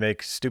intelligent, they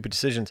make stupid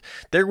decisions.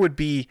 There would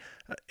be,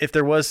 if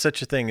there was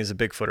such a thing as a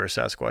Bigfoot or a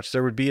Sasquatch,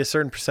 there would be a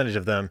certain percentage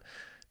of them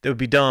that would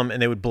be dumb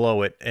and they would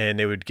blow it and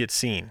they would get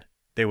seen.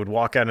 They would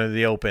walk out into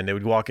the open, they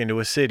would walk into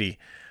a city,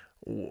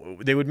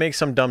 they would make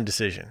some dumb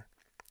decision.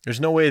 There's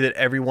no way that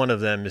every one of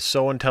them is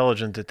so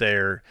intelligent that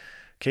they're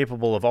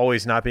capable of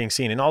always not being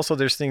seen. And also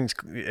there's things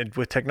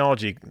with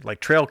technology like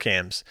trail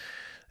cams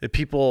that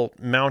people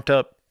mount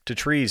up to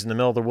trees in the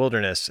middle of the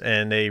wilderness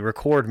and they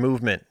record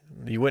movement.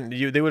 They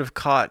would have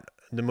caught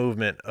the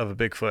movement of a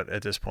Bigfoot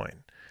at this point.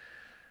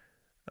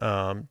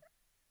 And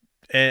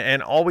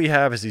And all we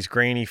have is these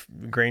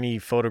grainy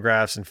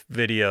photographs and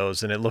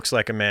videos, and it looks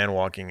like a man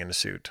walking in a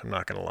suit. I'm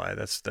not gonna lie.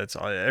 That's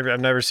all. I've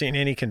never seen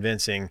any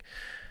convincing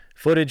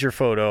footage or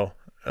photo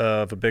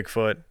of a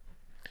Bigfoot.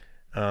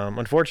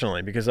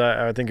 Unfortunately, because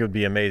I think it would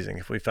be amazing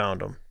if we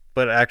found them.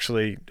 But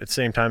actually, at the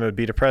same time, it would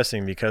be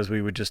depressing because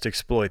we would just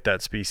exploit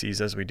that species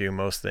as we do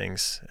most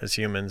things as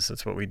humans.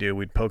 That's what we do.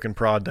 We'd poke and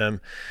prod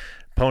them,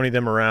 pony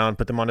them around,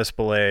 put them on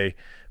display,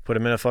 put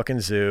them in a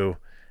fucking zoo.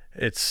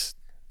 It's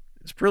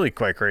really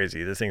quite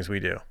crazy, the things we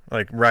do,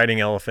 like riding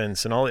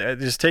elephants and all,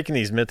 just taking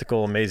these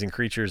mythical, amazing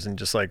creatures and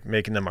just like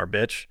making them our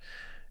bitch.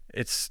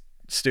 It's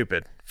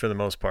stupid for the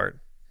most part.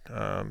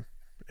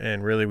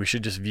 And really, we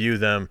should just view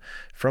them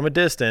from a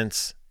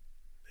distance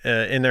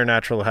in their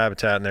natural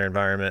habitat and their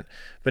environment.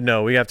 But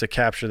no, we have to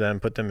capture them,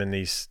 put them in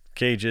these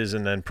cages,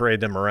 and then parade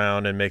them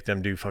around and make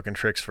them do fucking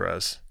tricks for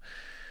us.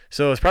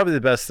 So it's probably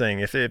the best thing.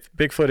 If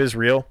Bigfoot is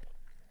real,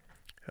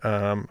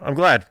 I'm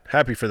glad,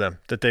 happy for them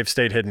that they've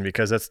stayed hidden,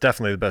 because that's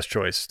definitely the best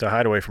choice, to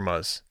hide away from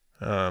us.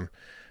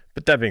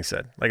 But that being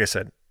said, like I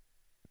said,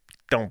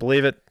 don't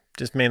believe it,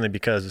 just mainly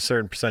because a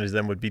certain percentage of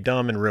them would be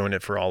dumb and ruin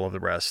it for all of the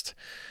rest.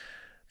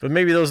 But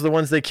maybe those are the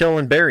ones they kill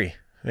and bury.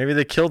 Maybe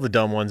they kill the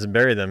dumb ones and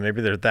bury them.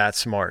 Maybe they're that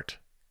smart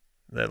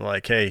that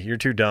like, hey, you're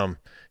too dumb.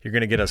 You're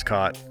going to get us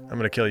caught. I'm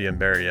going to kill you and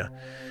bury you.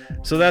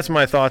 So that's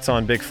my thoughts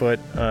on Bigfoot.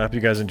 I hope you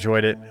guys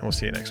enjoyed it, and we'll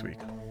see you next week.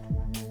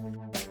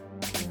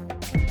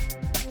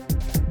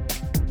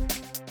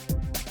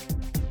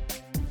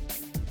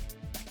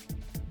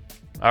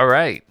 All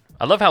right.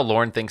 I love how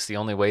Lauren thinks the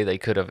only way they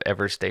could have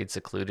ever stayed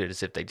secluded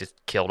is if they just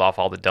killed off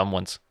all the dumb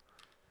ones.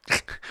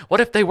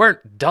 What if they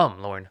weren't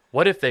dumb, Lauren?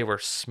 What if they were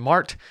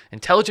smart,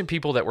 intelligent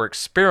people that were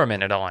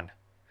experimented on?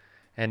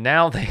 And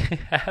now they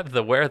have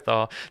the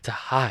wherewithal to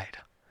hide,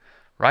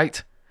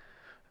 right?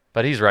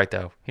 But he's right,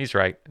 though. He's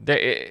right.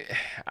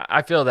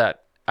 I feel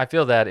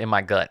that in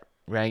my gut,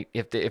 right?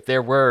 If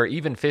there were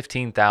even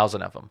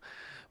 15,000 of them,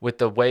 with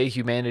the way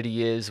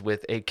humanity is,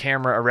 with a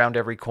camera around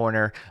every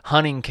corner,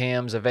 hunting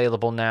cams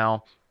available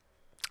now,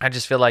 I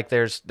just feel like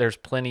there's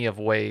plenty of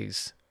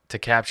ways to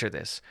capture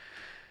this.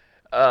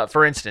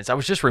 For instance, I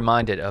was just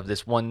reminded of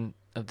this one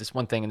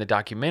thing in the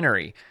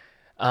documentary,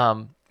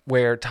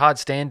 where Todd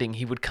Standing,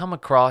 he would come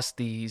across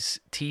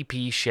these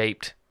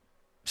TP-shaped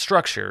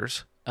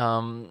structures.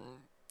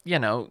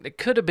 It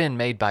could have been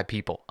made by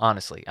people,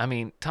 honestly. I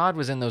mean, Todd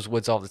was in those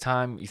woods all the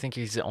time. You think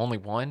he's the only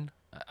one?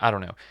 I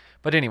don't know.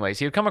 But anyways,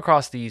 he would come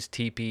across these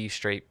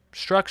TP-shaped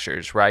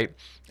structures, right?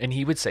 And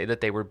he would say that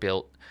they were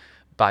built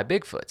by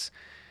Bigfoots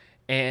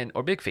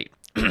or Big Feet.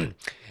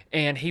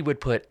 And he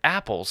would put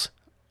apples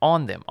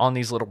on them, on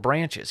these little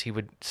branches. He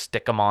would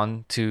stick them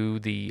onto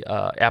the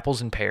apples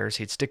and pears.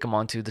 He'd stick them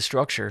onto the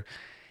structure,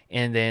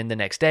 and then the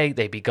next day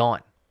they'd be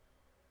gone.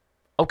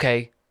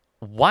 Okay,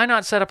 why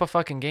not set up a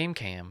fucking game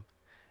cam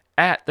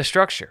at the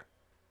structure?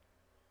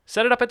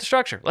 Set it up at the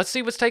structure. Let's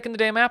see what's taking the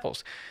damn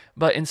apples.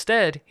 But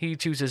instead, he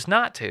chooses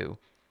not to,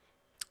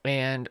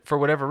 and for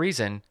whatever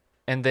reason,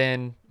 and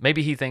then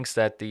maybe he thinks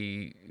that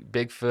the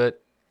Bigfoot,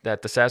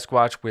 that the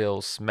Sasquatch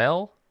will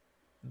smell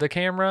the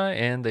camera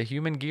and the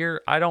human gear.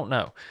 I don't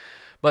know.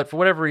 But for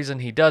whatever reason,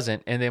 he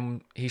doesn't. And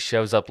then he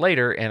shows up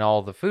later and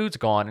all the food's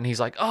gone. And he's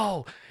like,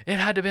 oh, it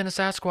had to have been a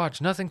Sasquatch.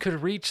 Nothing could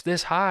have reached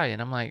this high.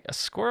 And I'm like, a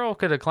squirrel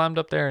could have climbed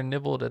up there and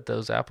nibbled at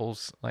those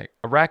apples. Like,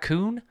 a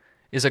raccoon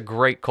is a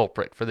great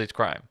culprit for this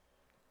crime.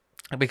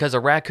 Because a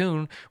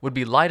raccoon would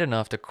be light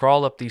enough to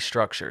crawl up these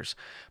structures,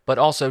 but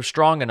also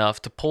strong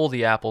enough to pull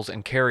the apples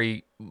and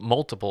carry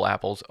multiple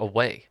apples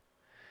away.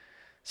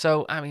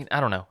 So, I mean,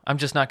 I don't know. I'm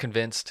just not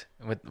convinced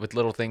with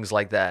little things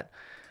like that.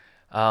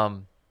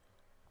 Like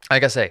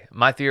I say,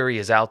 my theory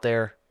is out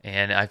there,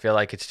 and I feel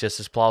like it's just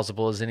as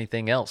plausible as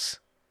anything else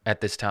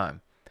at this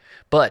time.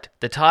 But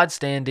the Todd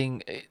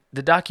Standing,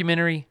 the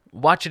documentary,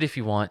 watch it if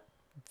you want,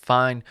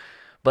 fine.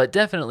 But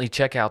definitely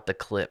check out the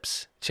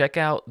clips. Check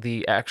out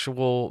the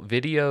actual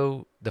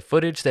video, the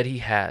footage that he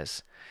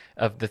has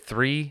of the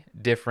 3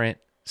 different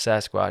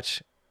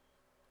Sasquatch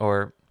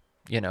or,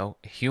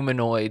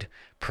 humanoid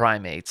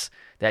primates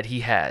that he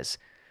has.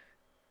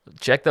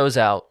 Check those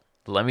out.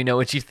 Let me know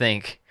what you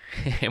think,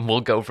 and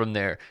we'll go from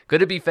there.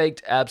 Could it be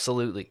faked?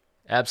 Absolutely.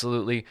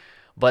 Absolutely.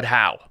 But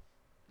how?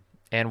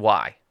 And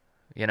why?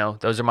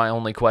 Those are my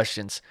only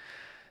questions.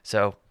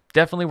 So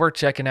definitely worth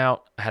checking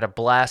out. I had a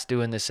blast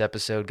doing this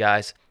episode,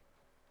 guys.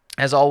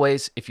 As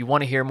always, if you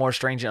want to hear more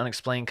Strange and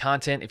Unexplained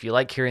content, if you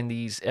like hearing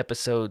these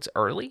episodes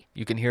early,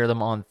 you can hear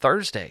them on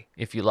Thursday,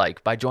 if you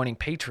like, by joining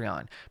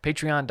Patreon.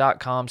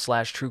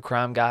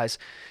 Patreon.com/TrueCrimeGuys.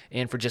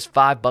 And for just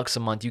 $5 a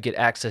month, you get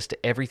access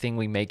to everything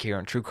we make here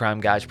on True Crime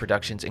Guys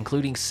Productions,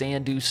 including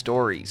Sandu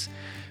Stories,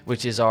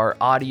 which is our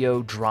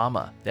audio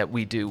drama that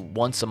we do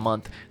once a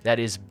month that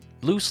is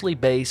loosely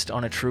based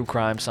on a true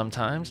crime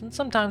sometimes, and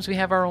sometimes we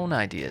have our own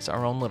ideas,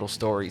 our own little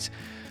stories.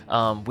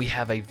 We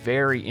have a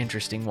very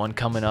interesting one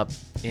coming up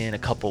in a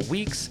couple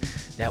weeks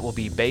that will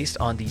be based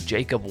on the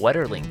Jacob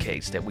Wetterling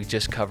case that we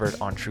just covered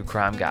on True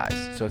Crime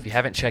Guys. So if you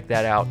haven't checked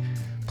that out,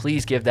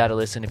 please give that a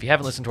listen. If you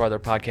haven't listened to our other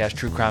podcast,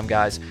 True Crime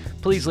Guys,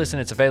 please listen.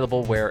 It's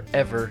available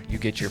wherever you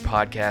get your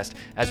podcast,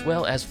 as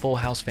well as Full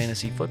House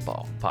Fantasy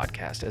Football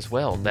podcast as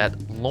well, that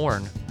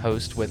Lauren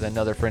hosts with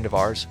another friend of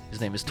ours. His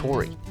name is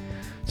Tori.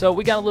 So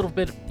we got a little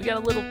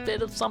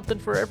bit of something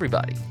for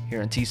everybody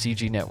here on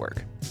TCG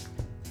Network.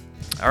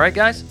 All right,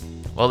 guys.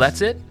 Well,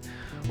 that's it.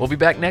 We'll be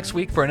back next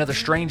week for another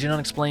strange and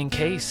unexplained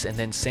case, and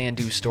then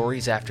Sandu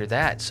stories after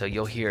that. So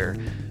you'll hear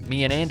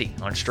me and Andy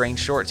on Strange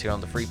Shorts here on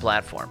the free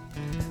platform.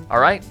 All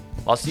right.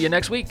 I'll see you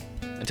next week.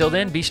 Until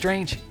then, be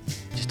strange.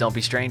 Just don't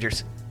be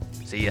strangers.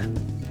 See ya.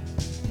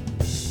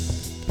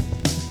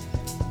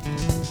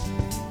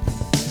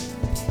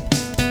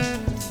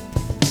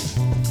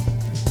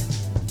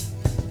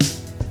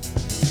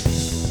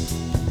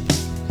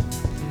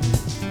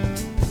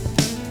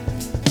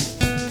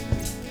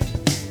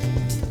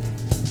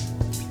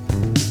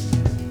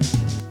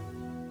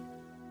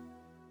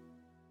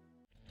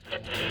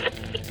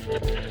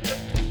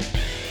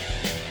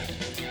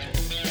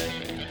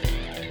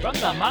 From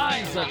the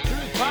minds of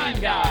True Crime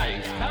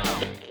Guys,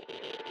 come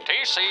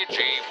TCG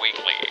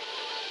Weekly.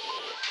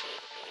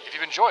 If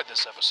you've enjoyed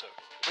this episode,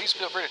 please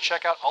feel free to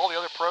check out all the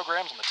other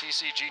programs on the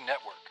TCG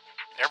Network.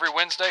 Every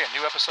Wednesday, a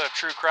new episode of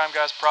True Crime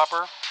Guys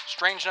proper,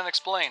 Strange and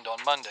Unexplained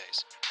on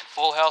Mondays, and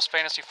Full House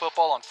Fantasy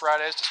Football on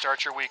Fridays to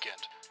start your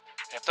weekend.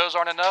 And if those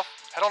aren't enough,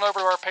 head on over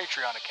to our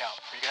Patreon account,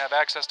 where you can have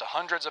access to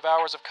hundreds of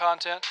hours of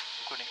content,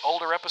 including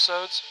older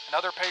episodes and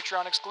other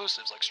Patreon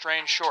exclusives like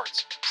Strange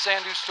Shorts,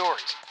 Sandu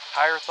Stories,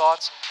 Higher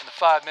Thoughts, and the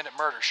 5-Minute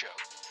Murder Show.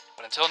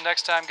 But until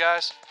next time,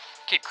 guys,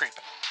 keep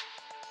creeping.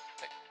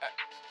 Hey,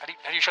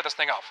 how do you shut this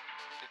thing off?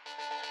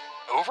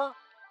 Over?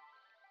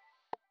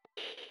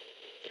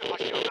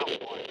 Hush your mouth,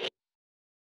 boy.